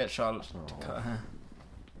 I'll get Charlotte to cut her hair.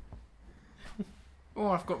 Oh,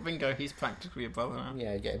 I've got Ringo. He's practically a brother now.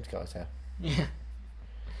 Yeah, get him to cut his hair. Yeah.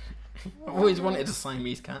 I've always wanted a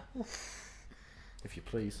Siamese cat. If you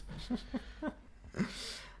please.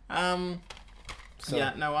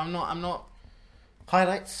 Yeah, no, I'm not.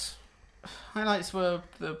 Highlights Highlights were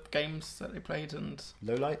the games that they played and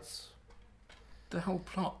lowlights. the whole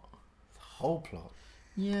plot. The whole plot.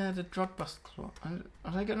 Yeah, the drug bust plot.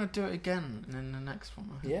 Are they going to do it again in the next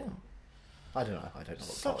one? Yeah. I don't know. I don't know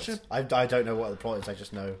what the plot Such is. I don't know what the plot is. I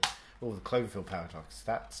just know the Cloverfield Paradox.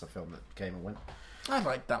 That's a film that came and went. I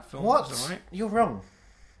liked that film. What? It was alright. You're wrong.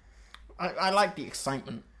 I liked the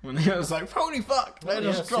excitement when it was like, holy fuck, they're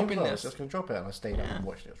just dropping this. I was just going to drop it, and I stayed up and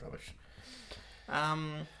watched it. It was rubbish.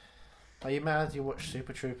 Are you mad you watched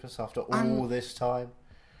Super Troopers after all this time?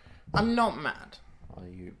 I'm not mad. But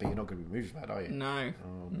you're not going to be moved mad, are you? No.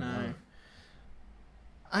 Oh, no.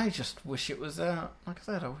 I just wish it was, like I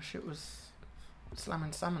said, I wish it was Slam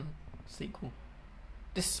and Salmon sequel.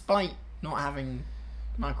 Despite not having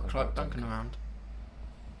Michael Clarke Duncan around.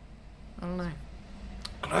 I don't know.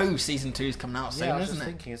 Glow Season 2 is coming out soon, I was isn't just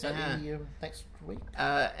it? thinking, is that the next week?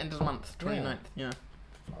 End of the month, 29th, yeah.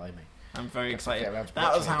 Blimey. I'm very excited.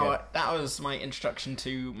 That was my introduction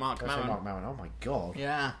to Mark Maron. Mark Maron, oh my god.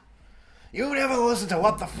 Yeah. You never listen to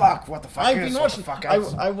What the Fuck I've is, been watching. What the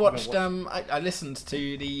fuck I watched. I listened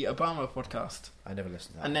to the Obama podcast. I never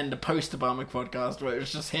listened to that. And then the post-Obama podcast, where it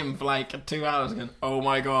was just him for like 2 hours going, "Oh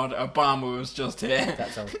my god, Obama was just here."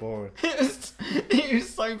 That sounds boring. it was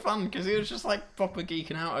so fun because he was just like proper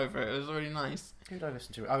geeking out over it. It was really nice. Who did I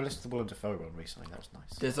listen to? I listened to the Willem Dafoe one recently. That was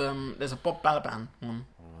nice. There's a Bob Balaban one.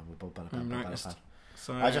 Bob Balaban.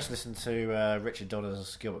 So, I just listened to Richard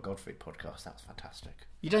Donner's Gilbert Gottfried podcast. That was fantastic.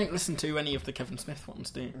 You don't listen to any of the Kevin Smith ones,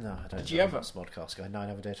 do you? No, I don't. Did you ever? Podcast guy? No, I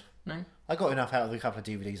never did. No. I got enough out of the couple of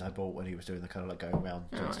DVDs I bought when he was doing the kind of like going around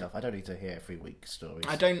doing stuff. I don't need to hear every week stories.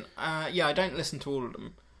 I don't. I don't listen to all of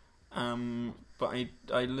them. But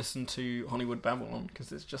I listen to Hollywood Babylon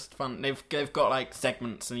because it's just fun. They've got like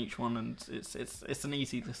segments in each one, and it's an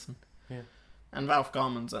easy listen. Yeah. And Ralph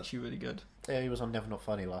Garman's actually really good. Yeah, he was on Never Not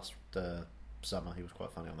Funny last summer. He was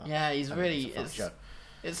quite funny on that. Yeah, he's really.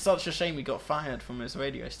 It's such a shame he got fired from his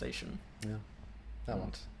radio station. Yeah, that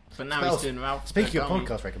one. But now he's doing Ralph. Speaking of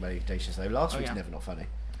podcast recommendations, though, last week's Never Not Funny,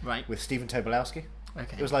 right, with Stephen Tobolowsky.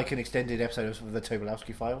 Okay. It was like an extended episode of the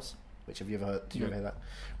Tobolowsky Files. Which have you ever heard? Do you ever hear that?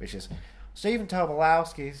 Which is Stephen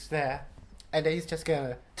Tobolowsky's there, and he's just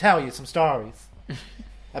gonna tell you some stories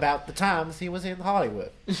about the times he was in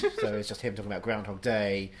Hollywood. So it's just him talking about Groundhog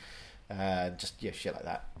Day, just shit like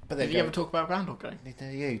that. But did you ever talk about Groundhog Day?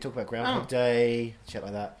 Yeah, you talk about Groundhog Day, shit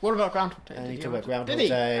like that. What about Groundhog Day? And you talk about Groundhog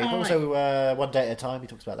Day, but also One Day at a Time. He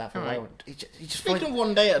talks about that for a while. Speaking of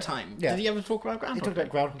One Day at a Time, did he ever talk about Groundhog Day? He talked about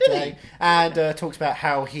Groundhog Day, and talks about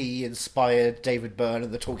how he inspired David Byrne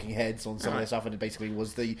and the Talking Heads on some of their stuff, and it basically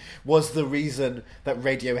was the reason that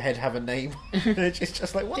Radiohead have a name. It's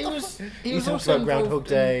just like, what the fuck? He talks about Groundhog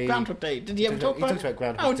Day. Groundhog Day. Did he ever talk about? He talks about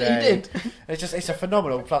Groundhog Day. He did. It's a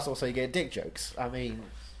phenomenal. Plus, also you get dick jokes. I mean,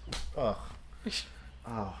 you should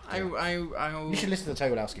listen to the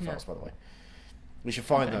Tobolowsky Files, by the way. We should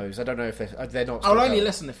find those. I don't know if they're not. I'll only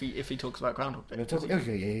listen if he talks about Groundhog Day. He talks about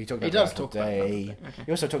Groundhog Day. Okay.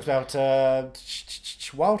 He also talks about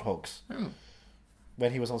Wild Hogs.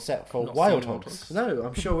 When he was on set for Wild Hogs. No,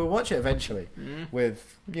 I'm sure we'll watch it eventually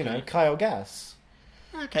with Kyle Gass.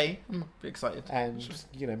 Okay, I'm excited. And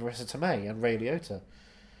Marissa Tomei and Ray Liotta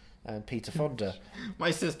and Peter Fonda.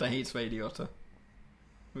 My sister hates Ray Liotta.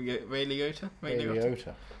 Ray Liotta? Ray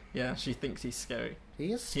Liotta. Yeah, she thinks he's scary.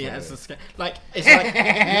 He is scary. Yeah, it's it's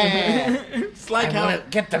like how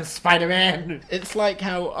get them Spider-Man. It's like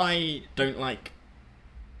how I don't like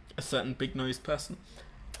a certain big nosed person.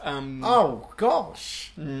 Oh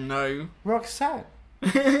gosh. No. Roxanne.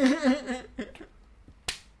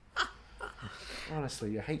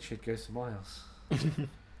 Honestly, your hatred goes to miles.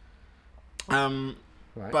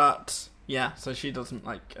 Right. But yeah, so she doesn't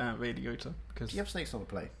like Ray Liotta because. Do you have Snakes on a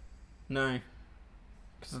Plane? No,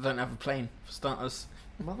 because I don't have a plane for starters.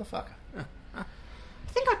 Motherfucker. I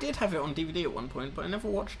think I did have it on DVD at one point, but I never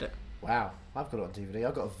watched it. Wow, I've got it on DVD.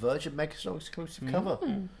 I've got a Virgin Megastore exclusive cover.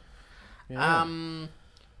 Yeah.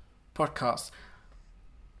 Podcasts.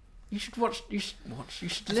 You should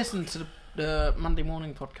listen to the Monday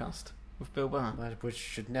Morning podcast with Bill Burr. Which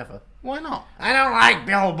should never. Why not? I don't like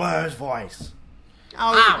Bill Burr's voice.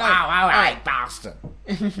 Oh, right, bastard.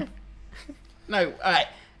 No, alright.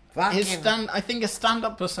 Fucking... I think his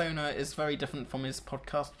stand-up persona is very different from his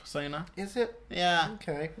podcast persona. Is it? Yeah.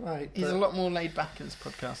 Okay, right. He's a lot more laid back in his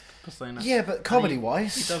podcast persona. Yeah, but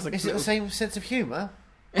comedy-wise, he does a is it the same sense of humour?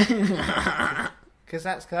 Because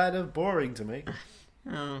that's kind of boring to me.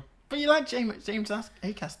 Oh. But you like James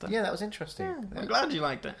Acaster. Yeah, that was interesting. Yeah, I'm glad you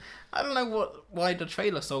liked it. I don't know why the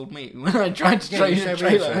trailer sold me when I tried to show you the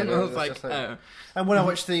trailer, and I was like, oh. And when I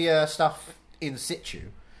watched the stuff in situ,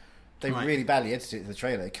 they really badly edited the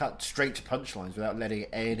trailer. They cut straight to punchlines without letting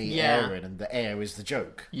any air in, and the air is the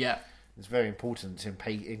joke. Yeah, it's very important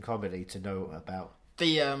in comedy to know about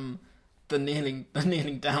the kneeling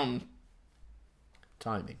down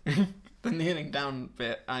timing. The kneeling down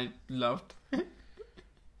bit I loved.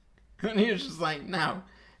 And he was just like, now,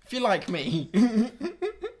 if you like me... For the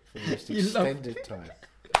most extended time.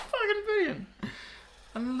 Fucking brilliant.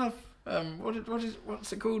 I love...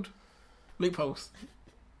 what's it called? Loopholes.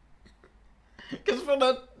 Because for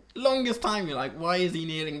the longest time you're like, why is he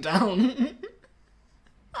kneeling down?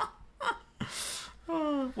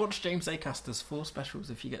 Watch James Acaster's 4 specials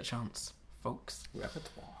if you get a chance, folks.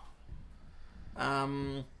 Repertoire.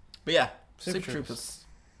 But yeah, Super Troopers.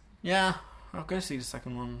 Yeah. I'll go see the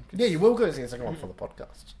second one. Yeah, you will go see the second one for the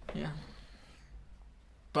podcast. Yeah.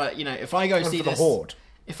 But, you know, if I go see this... Horde.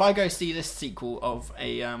 If I go see this sequel of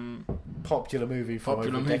a... popular movie from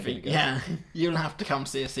over a decade ago. Yeah. You'll have to come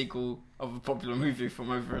see a sequel of a popular movie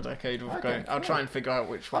from over a decade ago. I'll try and figure out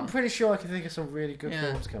which one. I'm pretty sure I can think of some really good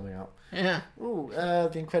films coming out. Yeah. Ooh,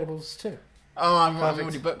 The Incredibles 2. Oh, I'm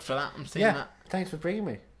already booked for that. I'm seeing that. Thanks for bringing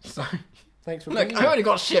me. Sorry. Thanks for Look, bringing me. I already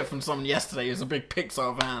got shit from someone yesterday who's a big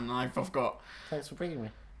Pixar fan, and I forgot. Thanks for bringing me.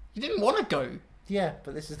 You didn't want to go. Yeah,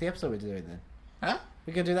 but this is the episode we're doing then. Huh?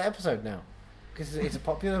 We're going to do that episode now. Because it's a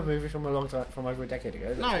popular movie from a long time, from over a decade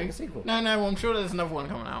ago. No, a sequel. No, I'm sure there's another one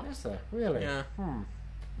coming out. Is there? Really? Yeah.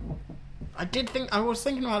 I was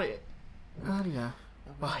thinking about it earlier.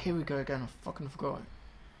 Oh, here we go again. I fucking forgot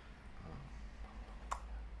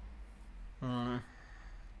it.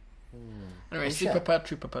 Anyway, Super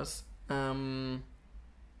Troopers. I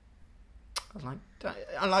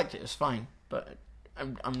liked it. It was fine, but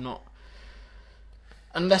I'm not.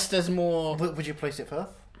 Unless there's more. Would you place it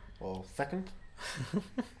first or second?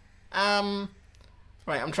 Right.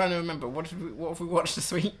 I'm trying to remember. What have we watched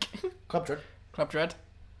this week? Club Dread.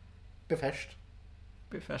 Bifest.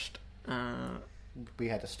 We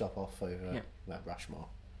had to stop off over that Rushmore.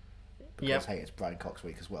 Because hey, it's Brian Cox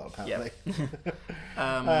week as well, apparently.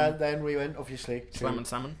 Then we went obviously to Slam and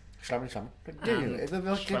Salmon.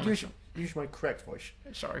 Use my correct voice.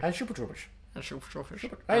 Sorry. And Super Troopers.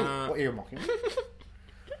 Hey, what are you mocking me?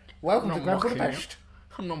 Welcome to Grand Budapest.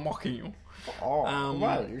 I'm not mocking you. Oh,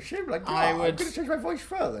 well, you seem like I'm going to change my voice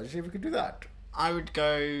further. See if we can do that. I would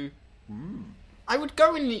go. I would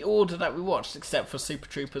go in the order that we watched, except for Super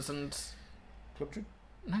Troopers and. Club Troop?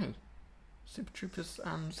 No, Super Troopers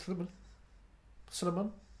and.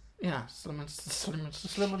 Cinnamon. Yeah, Slimmin.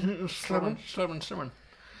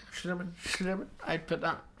 I'd put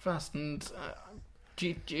that first. And do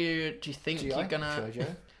you think you're gonna? Do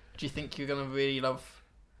you think you're gonna really love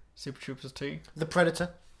Super Troopers 2? The Predator.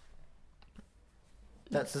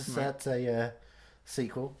 That's a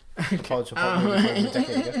sequel.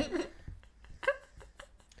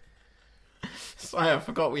 Sorry, I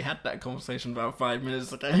forgot we had that conversation about 5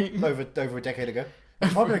 minutes ago. over a decade ago.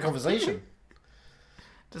 Popular conversation.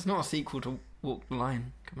 There's not a sequel to Walk the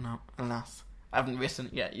Line coming out, alas. I haven't written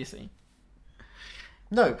it yet, you see.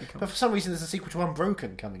 No, but for some reason there's a sequel to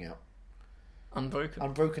Unbroken coming out. Unbroken?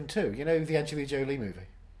 Unbroken 2. You know the Angelina Jolie movie?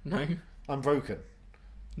 No. Unbroken.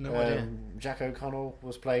 No idea. Jack O'Connell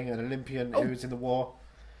was playing an Olympian who was in the war.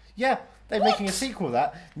 Yeah, they're making a sequel of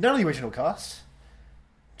that. None of the original cast.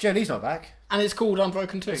 Jolie's not back. And it's called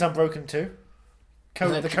Unbroken 2? It's Unbroken 2. The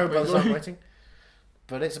Coen brothers aren't writing.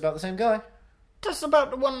 But it's about the same guy. That's about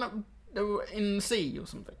the one that were in the sea or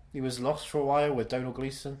something. He was lost for a while with Donald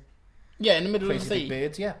Gleeson. Yeah, in the middle of the sea. Big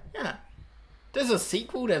beards, yeah. Yeah. There's a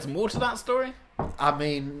sequel, there's more to that story? I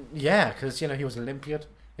mean, yeah, because, he was an Olympian,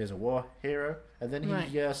 he was a war hero, and then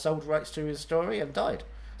he sold rights to his story and died.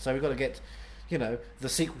 So we've got to get, the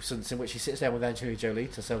sequence in which he sits down with Angelina Jolie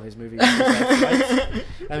to sell his movie. And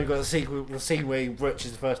we've got the scene where he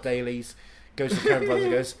watches the first dailies, goes to the Coen brothers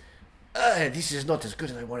and goes, this is not as good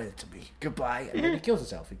as I wanted it to be. Goodbye. And then he kills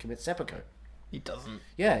himself. He commits seppuku. He doesn't.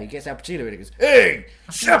 Yeah, he gets Al Pacino and he goes, hey,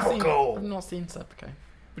 seppuku! I've not seen seppuku.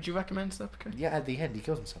 Would you recommend seppuku? Yeah, at the end he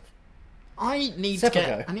kills himself. I need to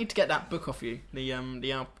get that book off you, the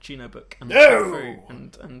Al Pacino book, and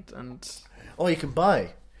and or you can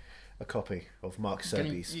buy a copy of Mark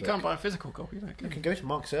Serby's. You can't buy a physical copy. You can go to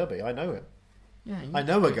Mark Serby. I know him. Yeah, I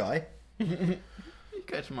know a guy. You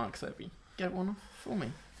go to Mark Serby. Get one for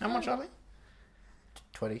me. How much are they?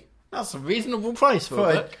 20. That's a reasonable price for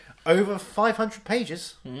a book. Over 500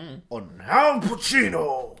 pages on Al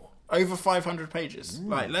Pacino. Over 500 pages.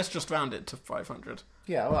 Right, let's just round it to 500.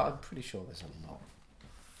 Yeah, well, I'm pretty sure there's a lot.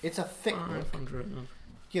 It's a thick book. 500.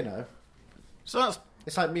 You know. So that's...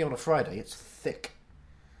 It's like me on a Friday. It's thick.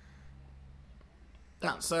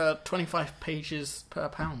 That's 25 pages per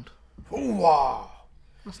pound. Ooh, wow.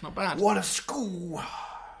 That's not bad. What a school.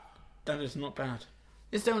 That is not bad.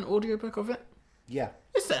 Is there an audiobook of it? Yeah.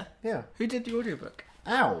 Is there? Yeah. Who did the audiobook?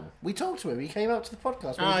 Al. We talked to him. He came out to the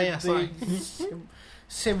podcast. Oh, yeah, sorry.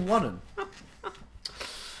 Sim Wannen.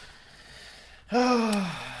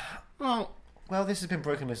 Well, this has been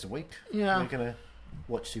Broken List of the Week. Yeah. We're going to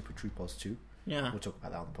watch Super Troopers 2. Yeah. We'll talk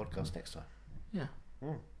about that on the podcast next time. Yeah.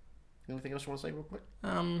 Anything else you want to say real quick?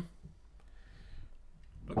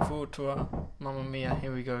 Look forward to our Mamma Mia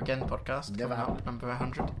Here We Go Again podcast. Never happened. Number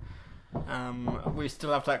 100. We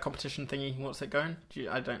still have that competition thingy. What's it going?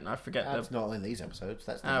 I forget. That's not in these episodes.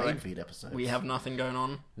 That's the main feed episodes. We have nothing going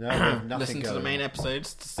on. No, we have nothing Listen to the main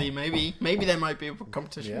episodes to see maybe there might be a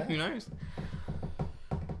competition. Yeah. Who knows?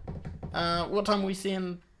 What time are we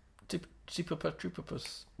seeing Super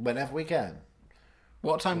Troopers? Whenever we can.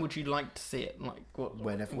 What time would you like to see it? Like what?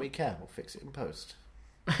 Whenever we can, we'll fix it in post.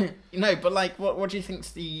 No, but like, what do you think's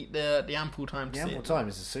the ample time to see it? The ample time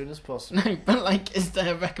is as soon as possible. No, but like, is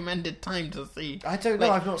there a recommended time to see? I don't know.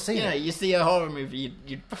 I've not seen it. Yeah, you see a horror movie,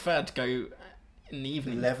 you'd prefer to go in the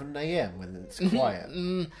evening. 11 a.m. when it's quiet.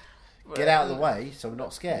 Get out of the way, so I'm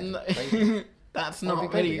not scared. No, that's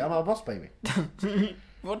not baby. really. I'm a boss baby.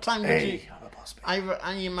 What time would you? I'm a boss baby.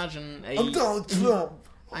 I imagine I'm Donald Trump.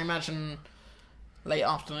 I imagine late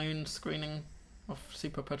afternoon screening of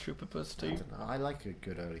Super Troopers 2. I like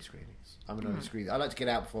good early screenings. I'm an early screener. I like to get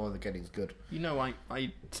out before the getting's good. You know,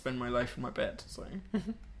 I spend my life in my bed, so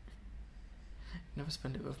never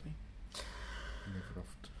spend it with me. Never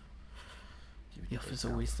often. The offer's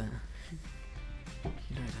always there.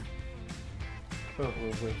 You know that.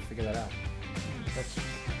 We'll figure that out.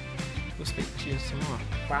 We'll speak to you tomorrow.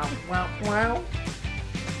 Wow, wow, wow.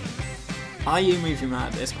 Are You Movie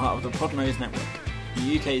Mad is part of the Podnose Network,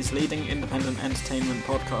 the UK's leading independent entertainment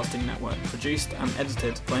podcasting network, produced and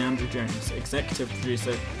edited by Andrew Jones, executive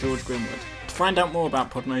producer George Grimwood. To find out more about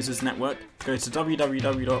Podnose's network, go to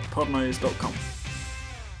www.podnose.com.